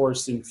full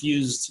force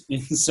infused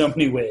in so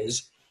many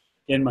ways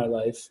in my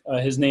life.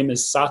 His name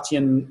is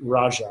Satyen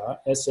Raja,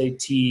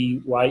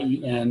 Satyenraja.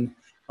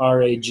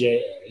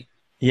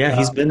 Yeah,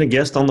 he's been a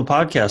guest on the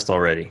podcast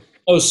already.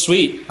 Oh,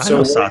 sweet. I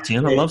know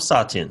Satyen. I love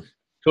Satyen.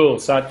 Cool,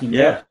 Satyen.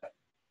 Yeah.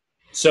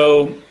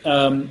 So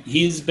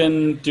he's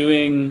been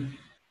doing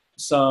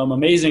some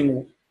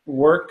amazing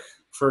work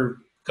for a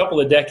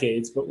couple of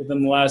decades, but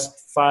within the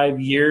last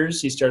 5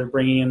 years, he started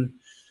bringing in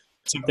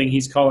something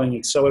he's calling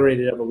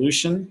accelerated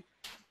evolution.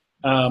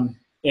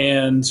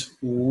 And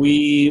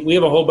we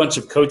have a whole bunch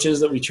of coaches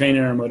that we train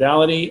in our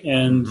modality,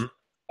 and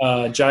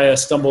JAIYA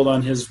stumbled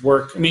on his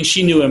work. I mean,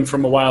 she knew him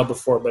from a while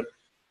before, but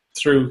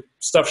through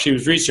stuff she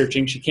was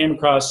researching, she came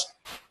across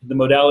the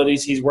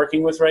modalities he's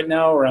working with right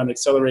now around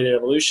accelerated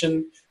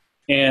evolution.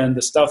 And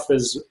the stuff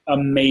is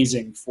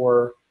amazing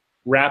for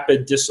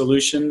rapid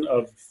dissolution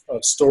of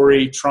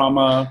story,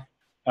 trauma,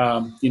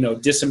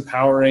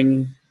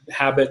 disempowering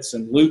habits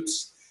and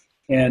loops.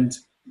 And,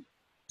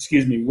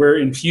 we're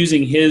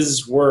infusing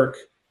his work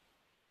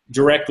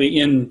directly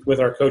in with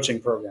our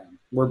coaching program.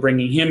 We're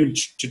bringing him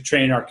to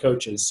train our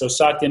coaches. So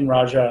Satyen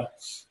Raja,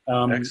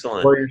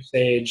 Warrior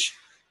Sage,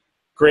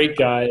 great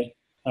guy.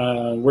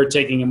 We're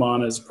taking him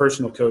on as a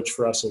personal coach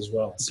for us as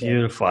well. So.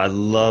 Beautiful. I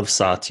love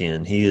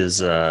Satyen. He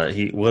is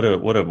what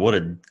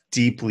a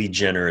deeply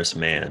generous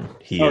man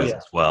he is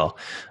as well.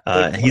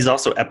 He's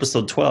also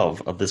episode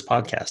 12 of this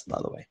podcast,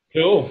 by the way.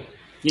 Cool.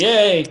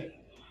 Yay.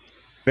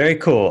 Very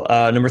cool.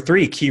 Number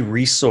 3, key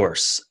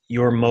resource.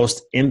 Your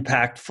most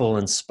impactful,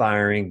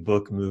 inspiring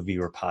book, movie,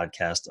 or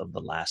podcast of the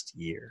last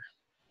year.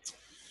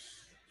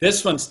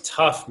 This one's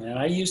tough, man.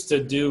 I used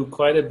to do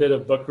quite a bit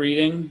of book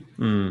reading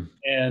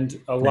and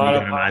a lot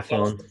of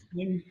podcast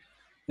listening,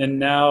 and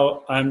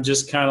now I'm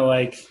just kind of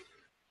like,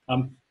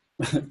 I'm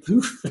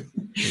poof.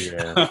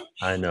 Yeah,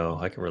 I know.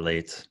 I can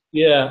relate.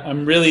 Yeah,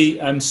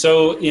 I'm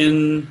so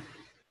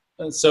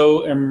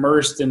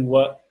immersed in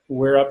what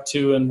we're up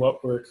to and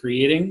what we're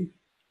creating.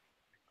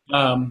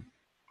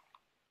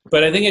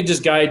 But I think it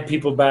just guide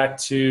people back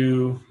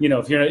to,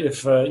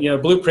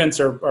 blueprints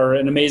are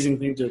an amazing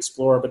thing to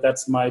explore, but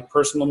that's my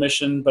personal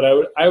mission. But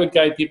I would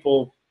guide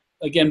people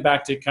again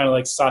back to kind of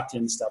like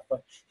Satyen stuff.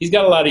 But he's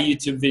got a lot of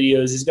YouTube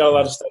videos. He's got a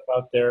lot of stuff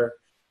out there.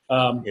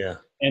 And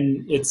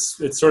it's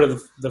sort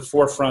of the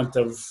forefront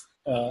of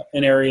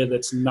an area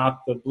that's not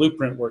the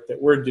blueprint work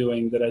that we're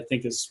doing that I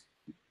think is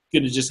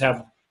going to just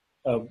have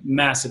a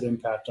massive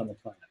impact on the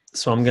planet.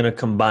 So I'm going to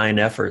combine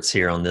efforts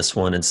here on this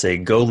one and say,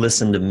 go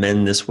listen to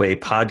Men This Way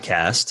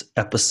podcast,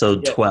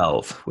 episode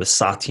 12 with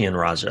Satyen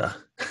Raja.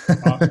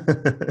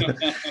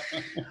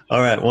 All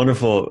right,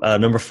 wonderful.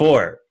 Number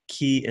 4,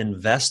 key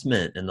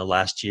investment in the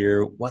last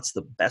year. What's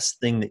the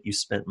best thing that you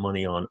spent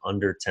money on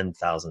under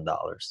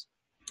 $10,000?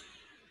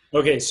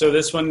 Okay, so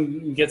this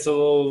one gets a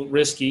little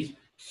risky,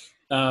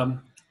 and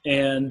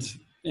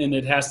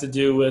it has to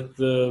do with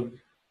the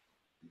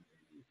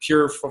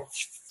pure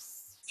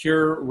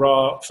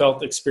raw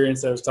felt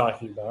experience that I was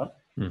talking about.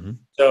 Mm-hmm.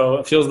 So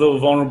it feels a little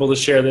vulnerable to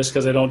share this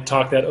because I don't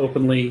talk that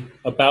openly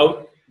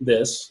about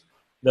this,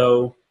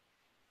 though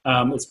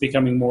it's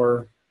becoming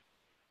more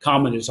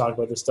common to talk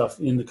about this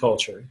stuff in the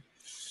culture.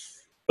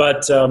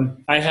 But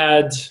I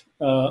had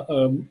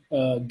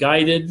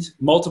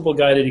multiple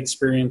guided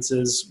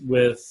experiences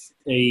with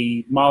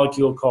a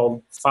molecule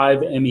called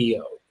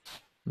 5-MeO,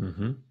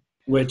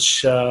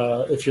 which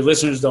if your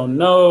listeners don't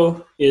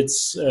know,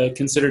 it's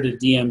considered a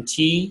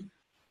DMT.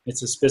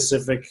 It's a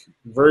specific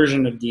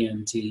version of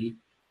DMT.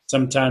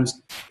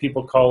 Sometimes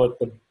people call it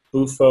the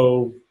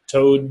bufo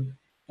toad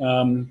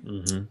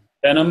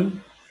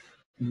venom.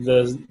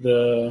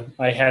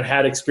 I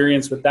had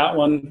experience with that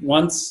one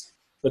once,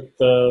 but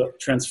the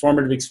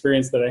transformative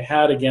experience that I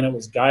had, again, it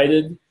was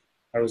guided.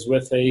 I was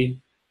with a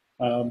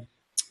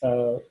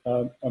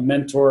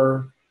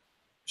mentor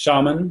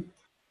shaman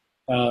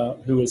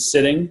who was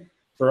sitting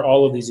for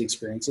all of these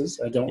experiences.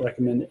 I don't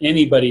recommend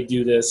anybody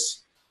do this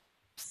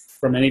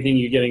from anything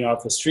you're getting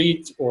off the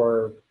street,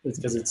 or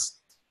because it's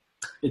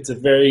it's a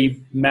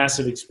very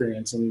massive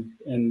experience, and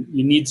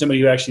you need somebody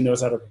who actually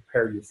knows how to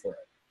prepare you for it.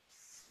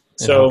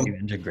 And help you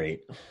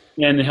integrate.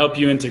 And help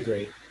you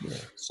integrate. Yeah.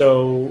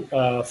 So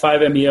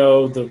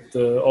 5-MeO,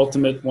 the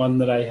ultimate one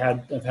that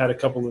I've had a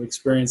couple of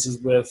experiences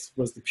with,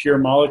 was the pure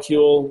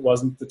molecule,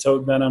 wasn't the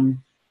toad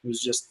venom. It was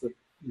just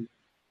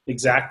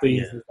exactly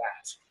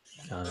that.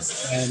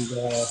 And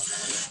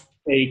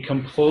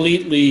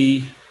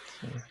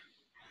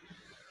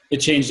it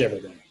changed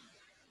everything.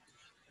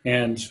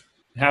 And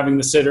having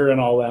the sitter and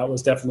all that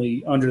was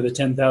definitely under the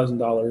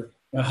 $10,000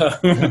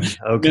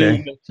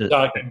 okay.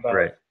 talking about.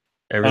 Right.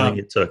 Everything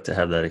it took to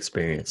have that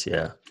experience.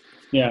 Yeah.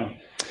 Yeah.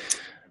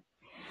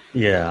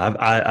 Yeah.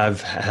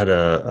 I've had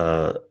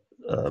I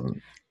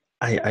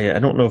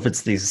don't know if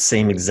it's the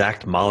same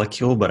exact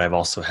molecule, but I've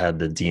also had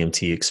the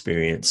DMT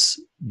experience.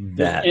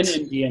 That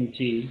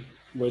NMDMT,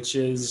 which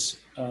is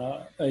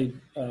it's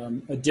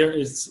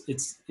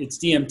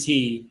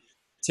DMT.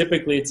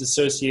 Typically, it's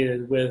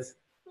associated with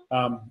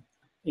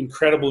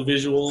incredible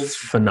visuals,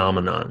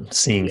 phenomenon,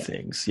 seeing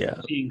things.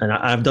 Yeah, and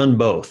I've done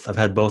both. I've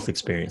had both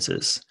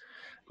experiences.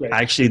 Great.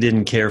 I actually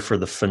didn't care for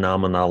the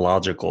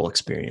phenomenological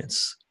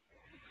experience.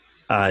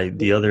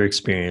 The other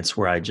experience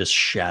where I just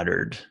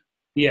shattered.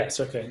 Yes.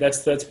 Okay.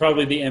 That's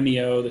probably the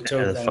MEO, the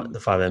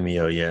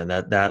 5-MeO. Yeah.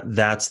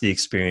 That's the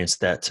experience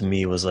that to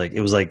me was like, it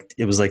was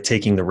like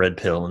taking the red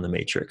pill in the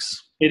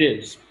Matrix. It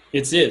is.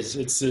 It's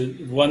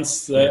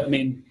I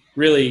mean,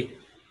 really,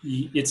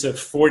 it's a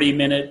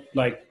 40-minute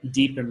like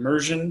deep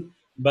immersion,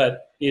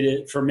 but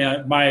for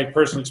my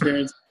personal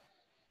experience,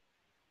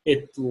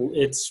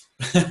 it's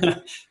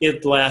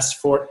it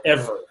lasts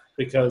forever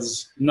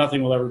because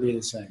nothing will ever be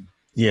the same.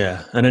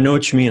 Yeah, and I know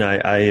what you mean.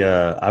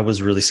 I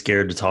was really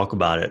scared to talk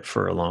about it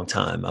for a long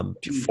time. I'm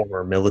a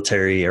former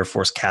military Air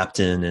Force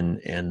captain,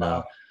 and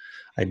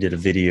I did a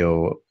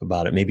video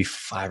about it maybe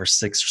 5 or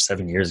 6 or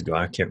 7 years ago.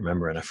 I can't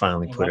remember, and I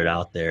finally put it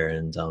out there,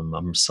 and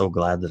I'm so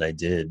glad that I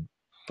did.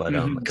 But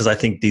because I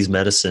think these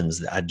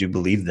medicines, I do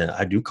believe that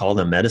I do call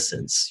them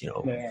medicines.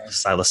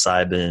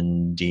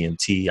 Psilocybin,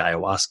 DMT,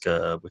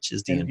 ayahuasca, which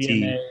is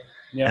DMT,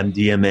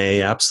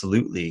 MDMA,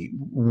 absolutely,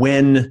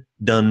 when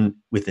done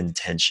with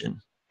intention.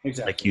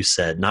 Exactly. Like you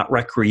said, not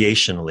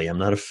recreationally. I'm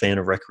not a fan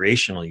of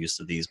recreational use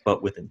of these,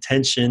 but with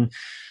intention,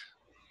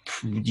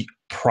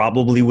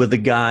 probably with a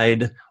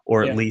guide,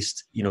 or at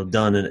least,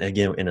 done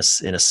again in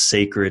a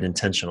sacred,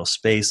 intentional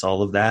space.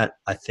 All of that,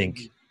 I think,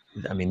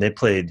 I mean, they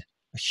played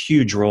a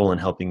huge role in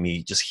helping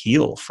me just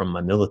heal from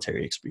my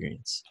military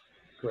experience.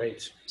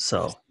 Great.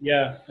 So,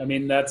 yeah, I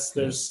mean,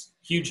 there's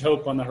huge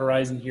hope on the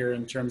horizon here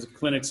in terms of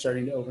clinics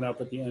starting to open up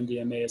with the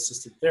MDMA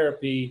assisted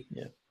therapy.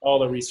 Yeah. All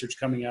the research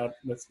coming out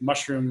with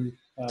mushroom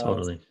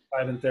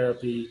psilocybin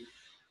therapy,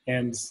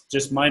 and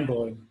just mind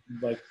blowing,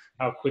 like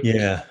how quickly.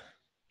 Yeah,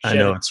 I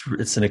know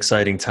it's an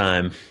exciting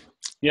time.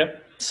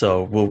 Yep.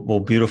 So, well,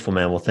 beautiful,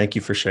 man. Well, thank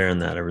you for sharing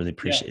that. I really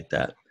appreciate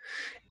that.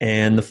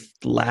 And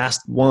the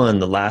last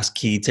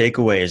key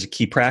takeaway is a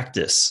key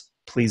practice.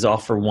 Please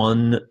offer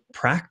one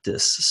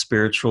practice,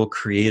 spiritual,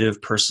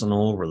 creative,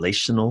 personal,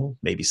 relational,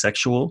 maybe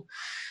sexual,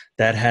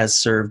 that has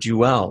served you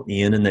well,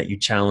 Ian, and that you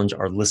challenge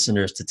our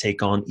listeners to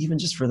take on even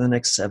just for the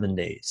next 7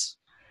 days.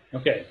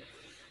 Okay.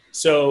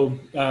 So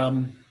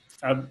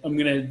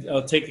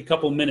I'll take a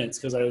couple minutes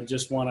because I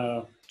just want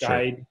to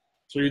guide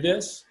through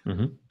this.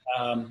 Mm-hmm.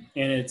 And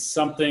it's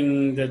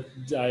something that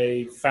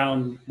I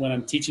found when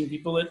I'm teaching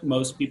people it.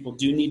 Most people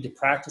do need to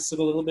practice it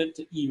a little bit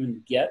to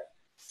even get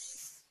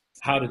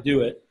how to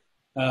do it,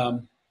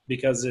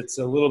 because it's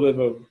a little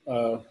bit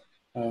of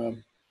a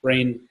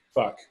brain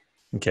fuck.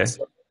 Okay.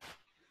 So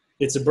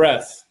it's a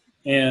breath,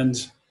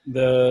 and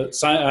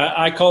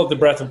I call it the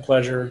breath of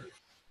pleasure.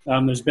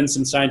 There's been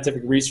some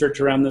scientific research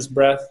around this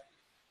breath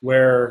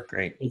where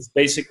it's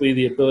basically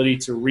the ability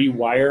to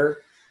rewire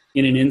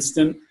in an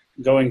instant,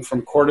 going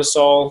from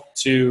cortisol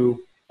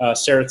to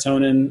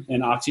serotonin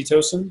and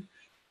oxytocin.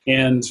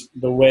 And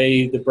the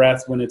way the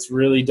breath, when it's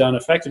really done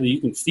effectively, you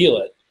can feel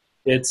it.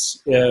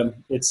 It's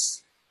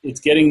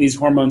getting these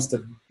hormones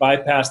to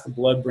bypass the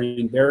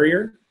blood-brain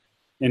barrier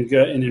and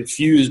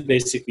infuse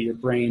basically your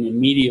brain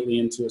immediately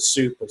into a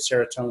soup of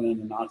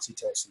serotonin and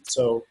oxytocin.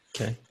 So,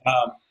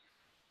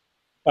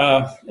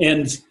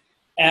 and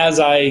as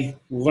I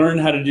learn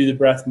how to do the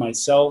breath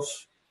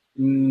myself,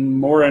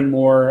 more and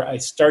more, I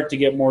start to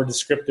get more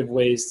descriptive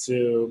ways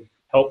to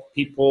help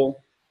people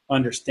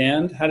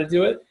understand how to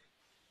do it.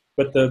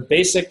 But the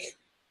basic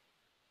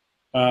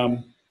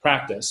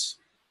practice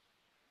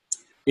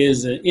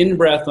is an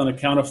in-breath on a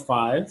count of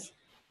 5.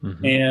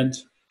 Mm-hmm. And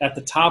at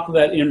the top of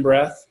that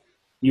in-breath,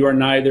 you are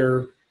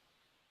neither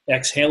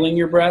exhaling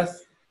your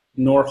breath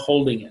nor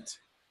holding it.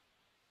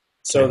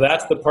 So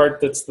that's the part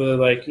that's the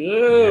like,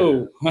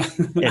 oh.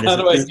 And how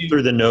do I do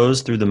through the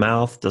nose, through the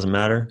mouth? Doesn't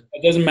matter?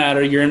 It doesn't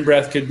matter. Your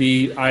in-breath could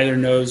be either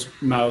nose,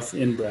 mouth,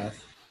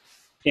 in-breath.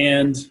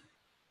 And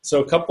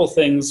so a couple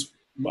things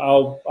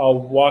I'll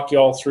walk you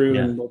all through,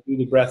 and we'll do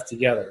the breath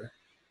together.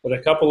 But a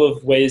couple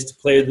of ways to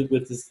play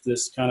with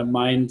this kind of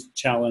mind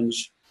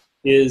challenge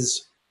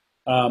is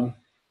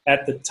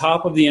at the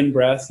top of the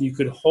in-breath, you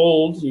could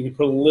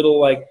put a little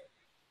like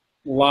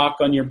lock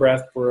on your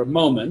breath for a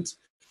moment,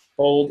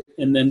 hold,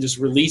 and then just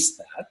release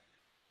that.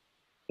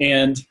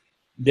 And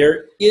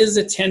there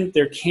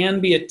can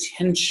be a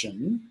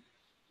tension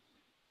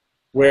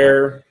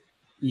where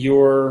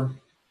you're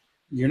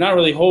not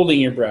really holding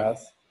your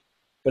breath,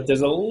 but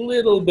there's a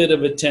little bit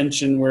of a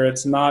tension where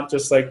it's not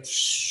just like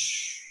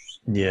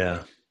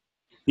Yeah.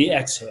 the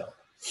exhale.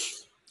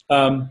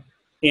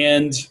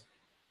 And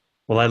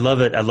Well, I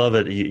love it. I love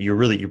it.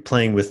 You're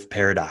playing with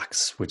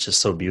paradox, which is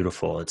so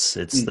beautiful. It's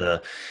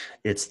the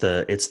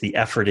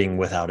efforting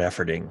without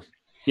efforting.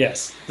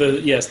 yes,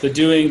 the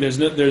doing. There's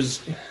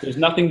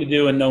nothing to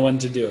do and no one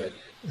to do it.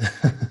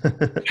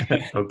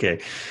 Okay.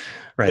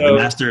 Right.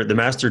 So The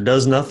master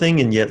does nothing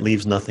and yet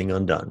leaves nothing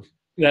undone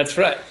that's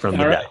right. from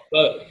the All right.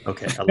 Tao.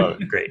 Okay. I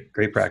love it. Great.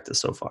 Great practice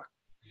so far.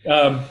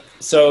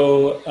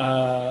 Also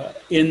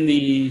in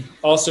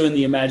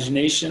the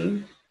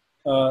imagination,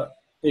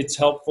 it's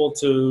helpful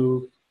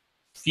to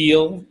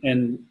feel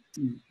and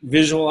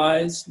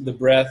visualize the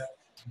breath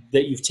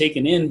that you've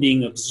taken in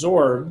being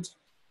absorbed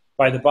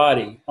by the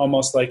body,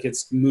 almost like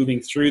it's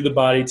moving through the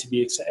body to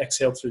be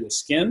exhaled through the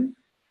skin.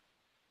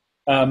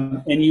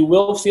 And you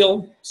will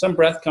feel some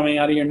breath coming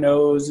out of your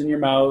nose and your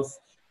mouth.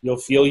 You'll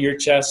feel your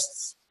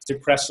chest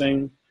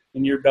depressing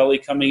and your belly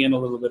coming in a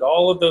little bit.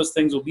 All of those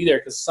things will be there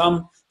because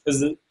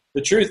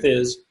the truth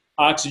is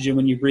oxygen,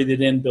 when you breathe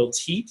it in, builds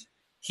heat.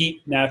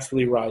 Heat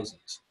naturally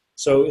rises.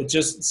 So it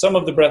just, some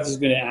of the breath is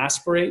going to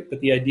aspirate, but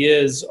the idea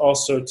is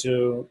also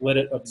to let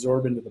it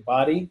absorb into the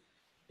body.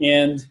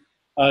 And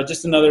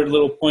just another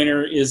little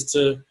pointer is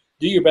to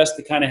do your best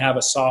to kind of have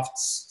a soft,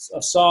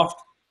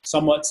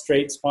 somewhat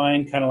straight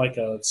spine, kind of like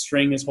a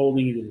string is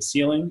holding you to the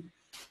ceiling.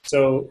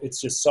 So it's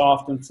just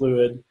soft and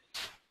fluid.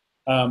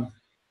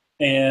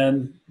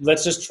 And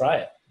let's just try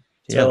it.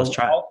 Yeah, let's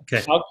try it.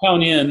 Okay. I'll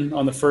count in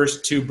on the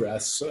first 2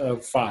 breaths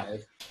of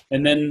 5,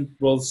 and then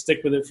we'll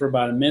stick with it for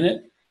about a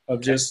minute of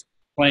just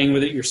playing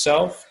with it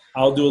yourself.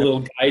 I'll do a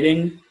little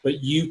guiding,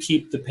 but you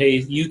keep the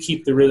pace, you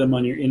keep the rhythm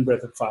on your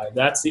in-breath of 5.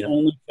 That's the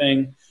only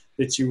thing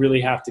that you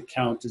really have to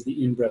count is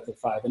the in-breath of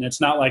 5. And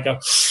it's not like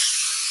a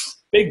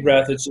big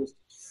breath, it's just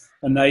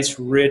a nice,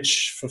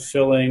 rich,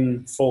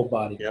 fulfilling, full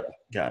body breath.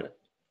 Got it.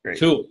 Great.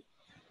 Cool.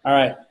 All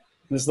right.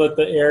 Let's let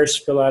the air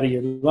spill out of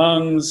your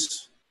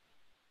lungs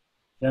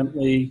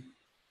gently.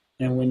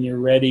 And when you're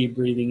ready,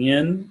 breathing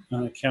in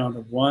on a count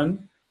of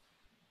 1,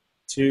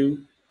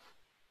 2,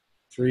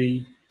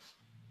 3,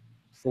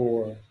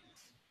 4,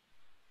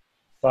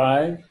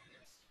 5.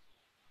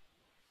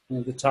 And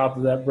at the top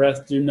of that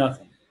breath, do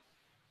nothing.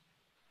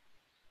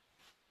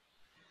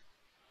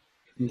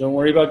 And don't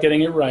worry about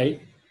getting it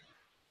right.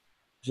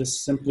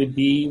 Just simply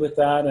be with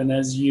that. And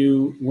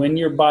when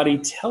your body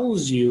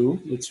tells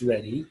you it's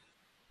ready,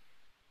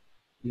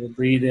 you'll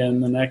breathe in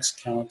the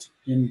next count,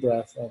 in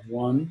breath of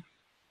 1,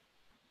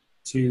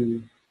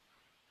 2,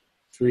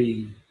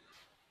 3,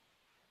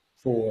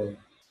 4,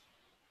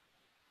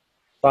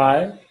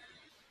 5.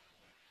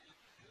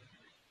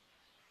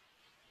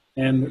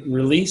 And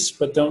release,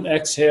 but don't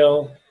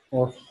exhale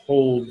or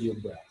hold your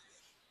breath.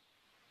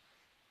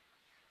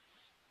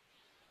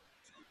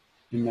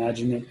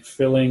 Imagine it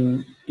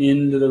filling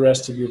into the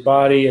rest of your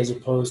body as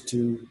opposed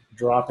to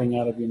dropping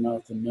out of your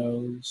mouth and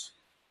nose.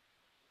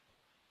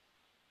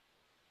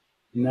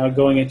 And now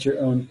going at your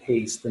own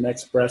pace. The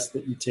next breath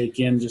that you take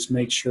in, just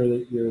make sure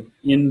that your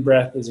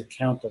in-breath is a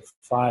count of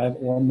 5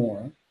 or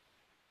more.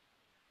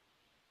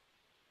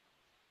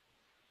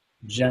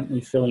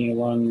 Gently filling your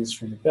lungs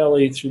from the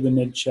belly, through the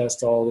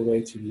mid-chest, all the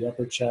way to the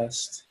upper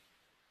chest.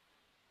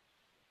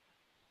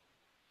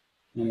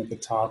 And at the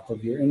top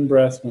of your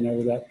in-breath,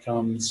 whenever that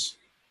comes,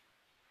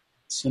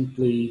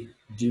 simply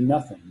do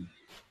nothing.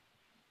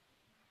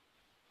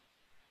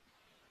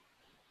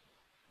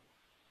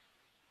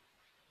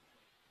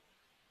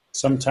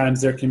 Sometimes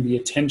there can be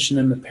a tension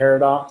in the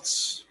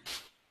paradox,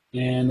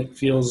 and it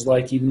feels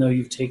like even though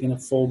you've taken a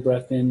full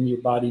breath in, your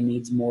body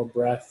needs more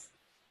breath.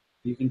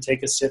 You can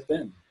take a sip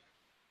in.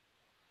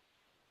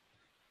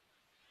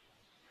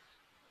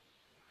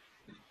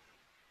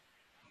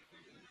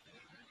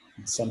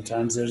 And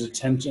sometimes there's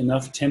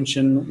enough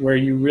tension where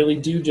you really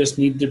do just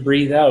need to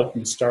breathe out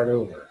and start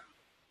over,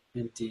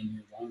 emptying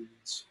your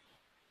lungs.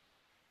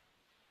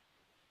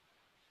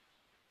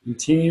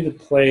 Continue to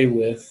play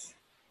with,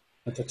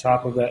 at the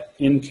top of that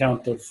in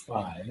count of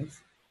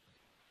 5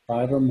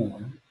 or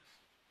more.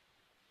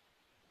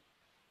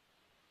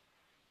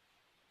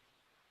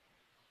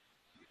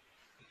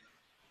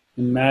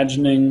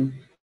 Imagining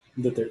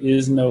that there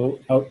is no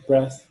out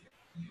breath,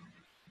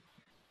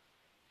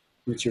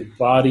 that your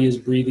body is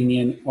breathing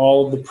in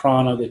all of the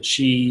prana, the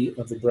chi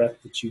of the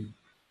breath that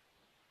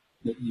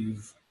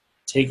you've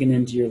taken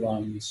into your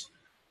lungs.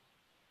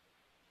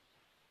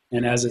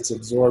 And as it's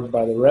absorbed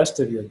by the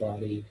rest of your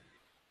body,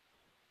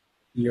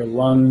 your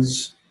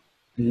lungs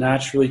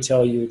naturally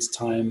tell you it's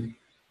time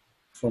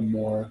for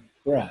more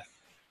breath.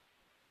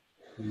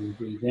 And you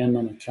breathe in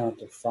on a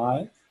count of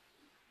 5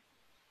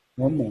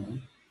 or more.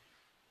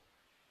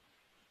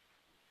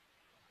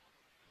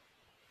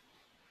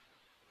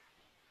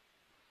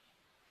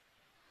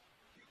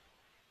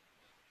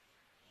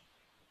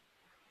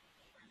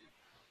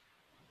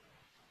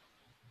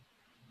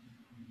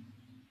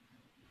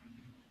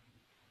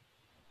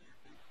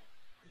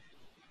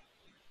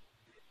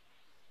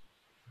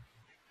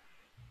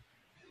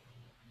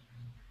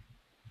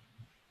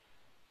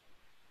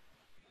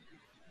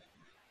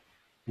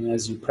 And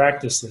as you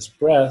practice this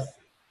breath,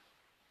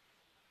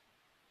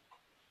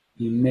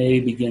 you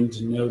may begin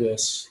to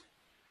notice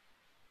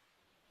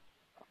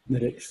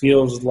that it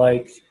feels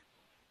like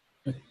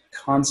a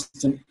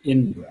constant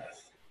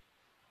in-breath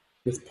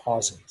with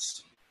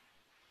pauses.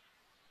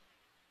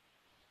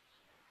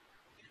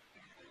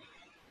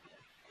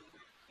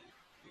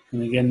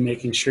 And again,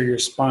 making sure your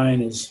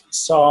spine is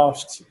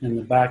soft and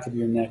the back of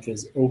your neck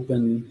is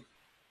open.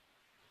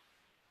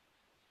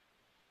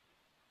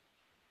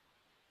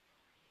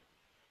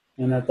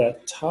 And at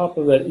that top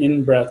of that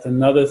in-breath,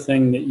 another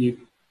thing that you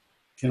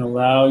can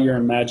allow your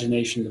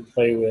imagination to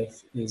play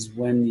with is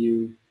when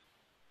you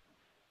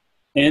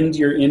end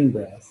your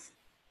in-breath,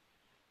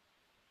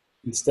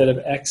 instead of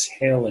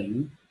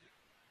exhaling,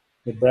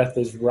 the breath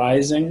is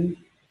rising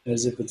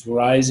as if it's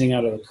rising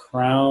out of the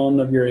crown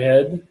of your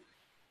head,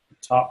 the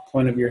top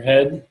point of your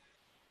head,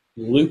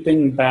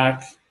 looping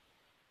back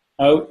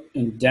out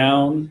and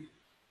down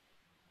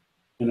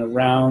and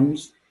around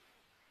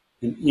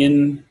and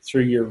in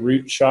through your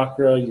root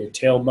chakra, your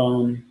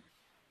tailbone,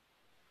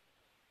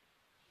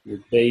 your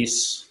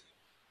base,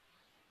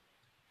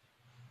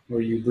 where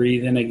you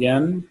breathe in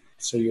again.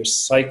 So you're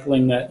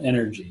cycling that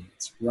energy.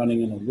 It's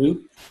running in a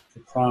loop.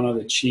 The prana, the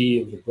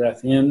chi of the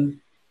breath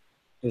in,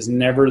 is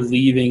never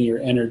leaving your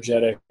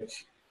energetic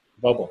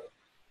bubble.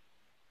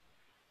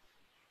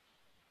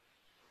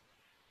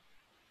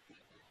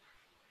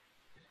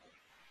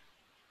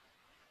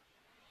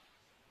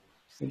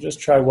 So just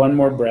try one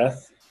more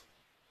breath.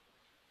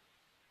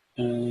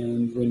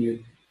 And when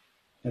you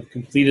have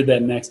completed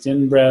that next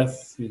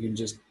in-breath, you can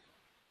just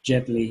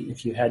gently,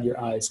 if you had your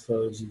eyes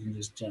closed, you can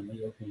just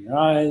gently open your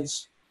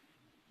eyes.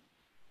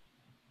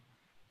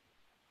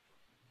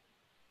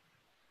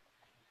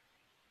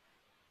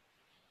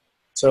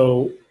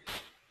 So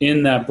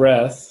in that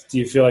breath, do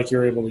you feel like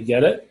you're able to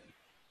get it?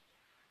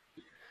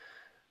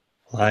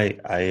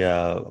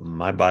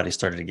 My body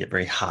started to get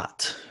very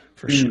hot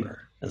for sure.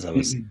 As I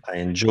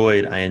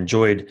enjoyed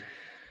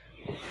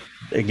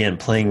again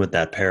playing with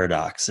that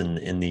paradox and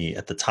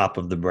at the top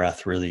of the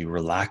breath, really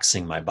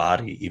relaxing my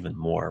body even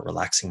more,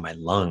 relaxing my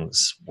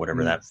lungs,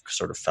 whatever that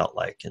sort of felt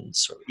like. And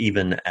so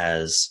even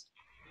as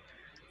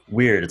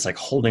weird, it's like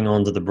holding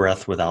on to the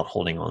breath without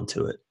holding on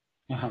to it.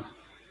 You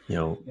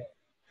know,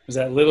 there's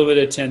that little bit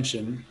of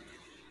tension,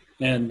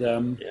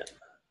 and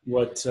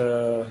what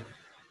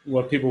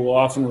people will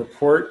often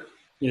report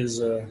is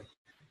a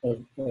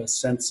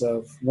sense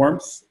of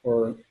warmth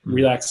or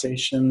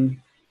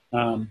relaxation,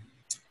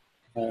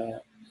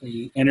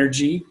 the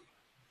energy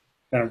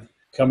kind of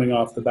coming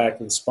off the back of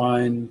the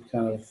spine,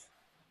 kind of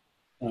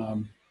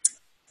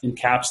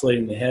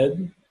encapsulating the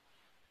head,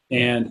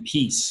 and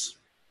peace.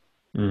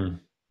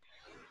 And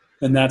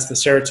that's the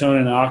serotonin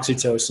and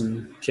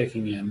oxytocin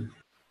kicking in.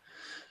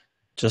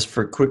 Just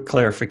for quick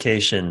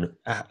clarification,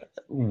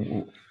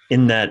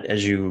 in that,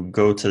 as you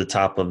go to the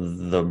top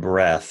of the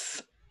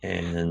breath,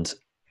 and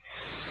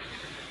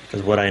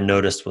because what I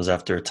noticed was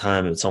after a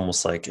time, it's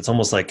almost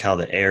like how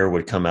the air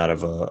would come out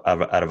of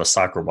a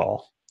soccer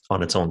ball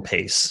on its own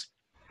pace.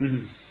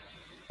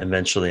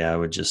 Eventually, I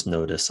would just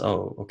notice,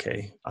 oh,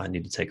 okay, I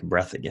need to take a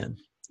breath again.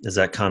 Is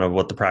that kind of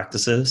what the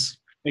practice is?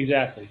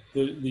 Exactly.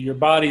 Your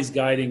body's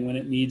guiding when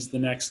it needs the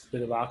next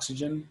bit of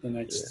oxygen, the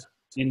next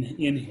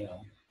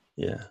inhale.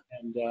 Yeah.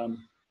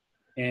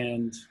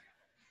 And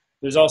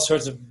there's all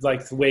sorts of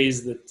like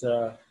ways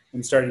that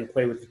I'm starting to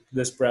play with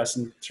this breath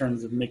in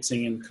terms of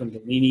mixing in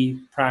Kundalini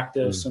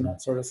practice and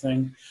that sort of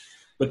thing.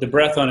 But the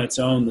breath on its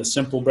own, the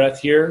simple breath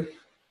here,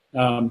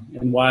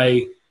 and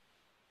why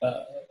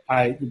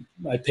I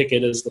pick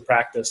it as the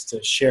practice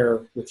to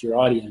share with your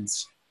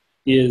audience,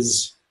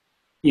 is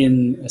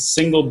in a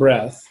single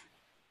breath,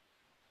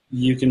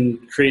 you can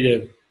create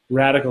a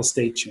radical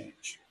state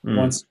change.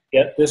 Once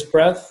you get this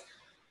breath,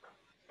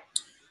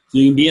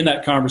 you can be in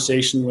that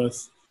conversation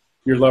with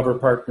your lover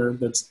partner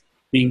that's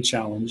being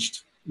challenging.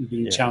 You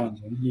can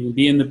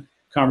be in the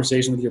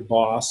conversation with your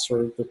boss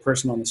or the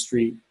person on the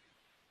street.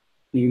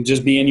 You can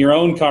just be in your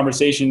own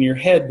conversation in your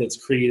head that's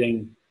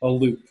creating a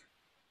loop.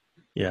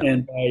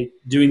 And by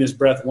doing this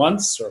breath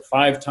once or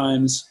 5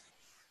 times,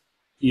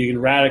 you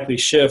can radically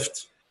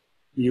shift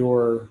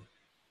your.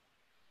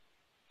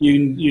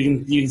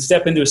 You can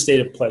step into a state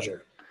of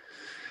pleasure.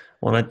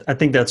 Well, I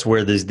think that's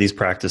where these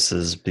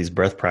practices, these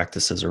breath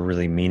practices, are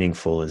really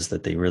meaningful. Is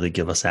that they really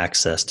give us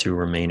access to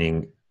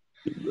remaining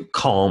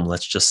calm,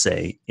 let's just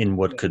say, in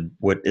what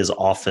is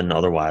often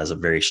otherwise a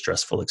very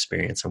stressful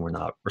experience, and we're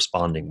not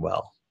responding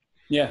well.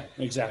 Yeah,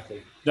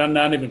 exactly.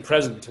 Not even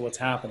present to what's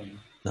happening.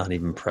 Not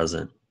even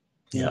present.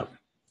 Yeah.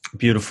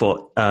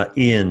 Beautiful.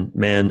 Ian,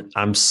 man,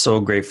 I'm so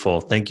grateful.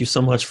 Thank you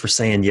so much for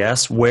saying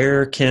yes.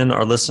 Where can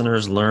our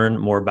listeners learn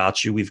more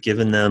about you? We've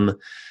given them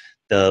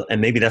and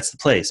maybe that's the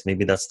place,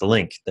 maybe that's the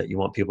link that you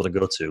want people to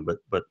go to, but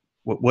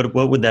what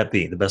would that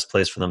be? The best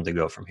place for them to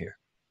go from here?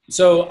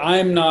 So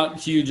I'm not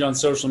huge on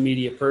social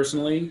media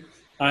personally.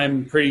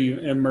 I'm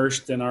pretty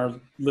immersed in our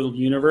little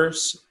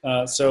universe.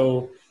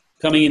 So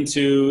coming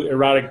into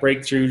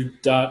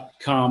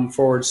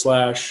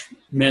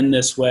eroticbreakthrough.com/men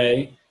this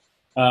way,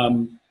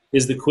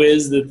 is the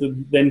quiz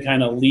that then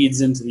kind of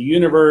leads into the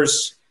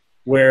universe,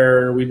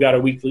 where we've got a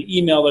weekly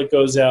email that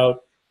goes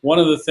out. One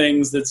of the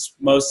things that's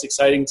most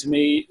exciting to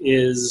me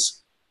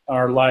is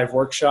our live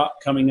workshop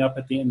coming up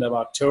at the end of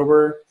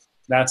October.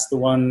 That's the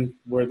one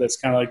where that's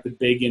kind of like the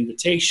big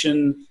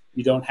invitation.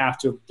 You don't have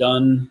to have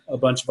done a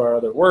bunch of our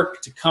other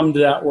work to come to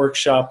that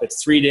workshop.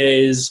 It's 3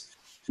 days.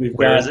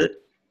 Where is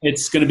it?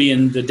 It's going to be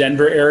in the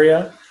Denver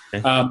area.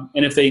 Okay.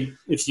 And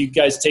if you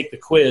guys take the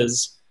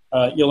quiz,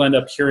 you'll end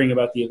up hearing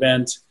about the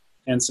event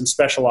and some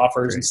special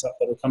offers and stuff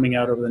that are coming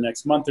out over the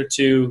next month or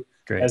two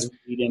as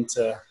we lead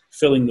into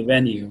filling the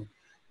venue.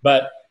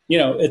 But,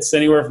 it's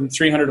anywhere from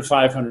 300 to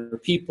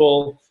 500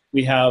 people.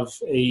 We have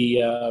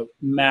a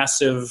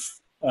massive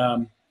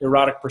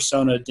erotic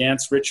persona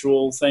dance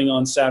ritual thing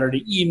on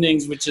Saturday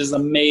evenings, which is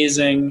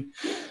amazing.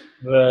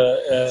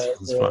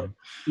 Sounds fun.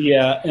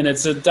 Yeah, and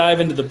it's a dive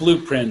into the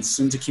blueprints,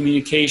 into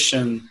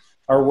communication.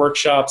 Our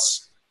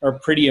workshops are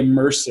pretty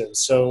immersive.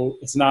 So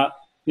it's not,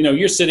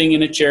 you're sitting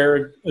in a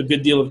chair a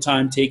good deal of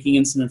time taking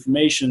in some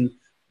information,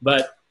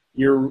 but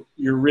you're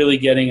really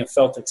getting a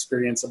felt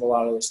experience of a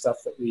lot of the stuff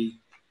that we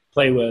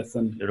play with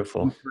and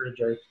Beautiful.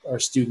 encourage our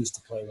students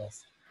to play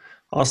with.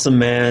 Awesome,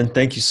 man.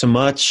 Thank you so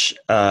much.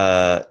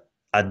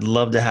 I'd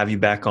love to have you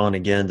back on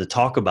again to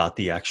talk about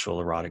the actual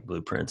erotic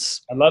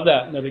blueprints. I love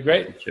that. That'd be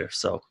great. Sure.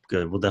 So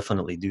good. We'll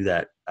definitely do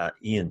that.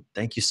 Ian,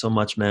 thank you so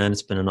much, man.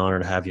 It's been an honor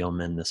to have you on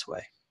Men This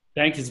Way.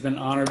 Thank you. It's been an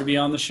honor to be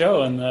on the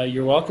show, and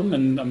you're welcome.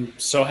 And I'm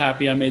so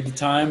happy I made the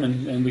time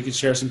and we could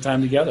share some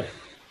time together.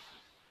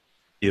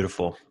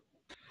 Beautiful.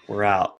 We're out.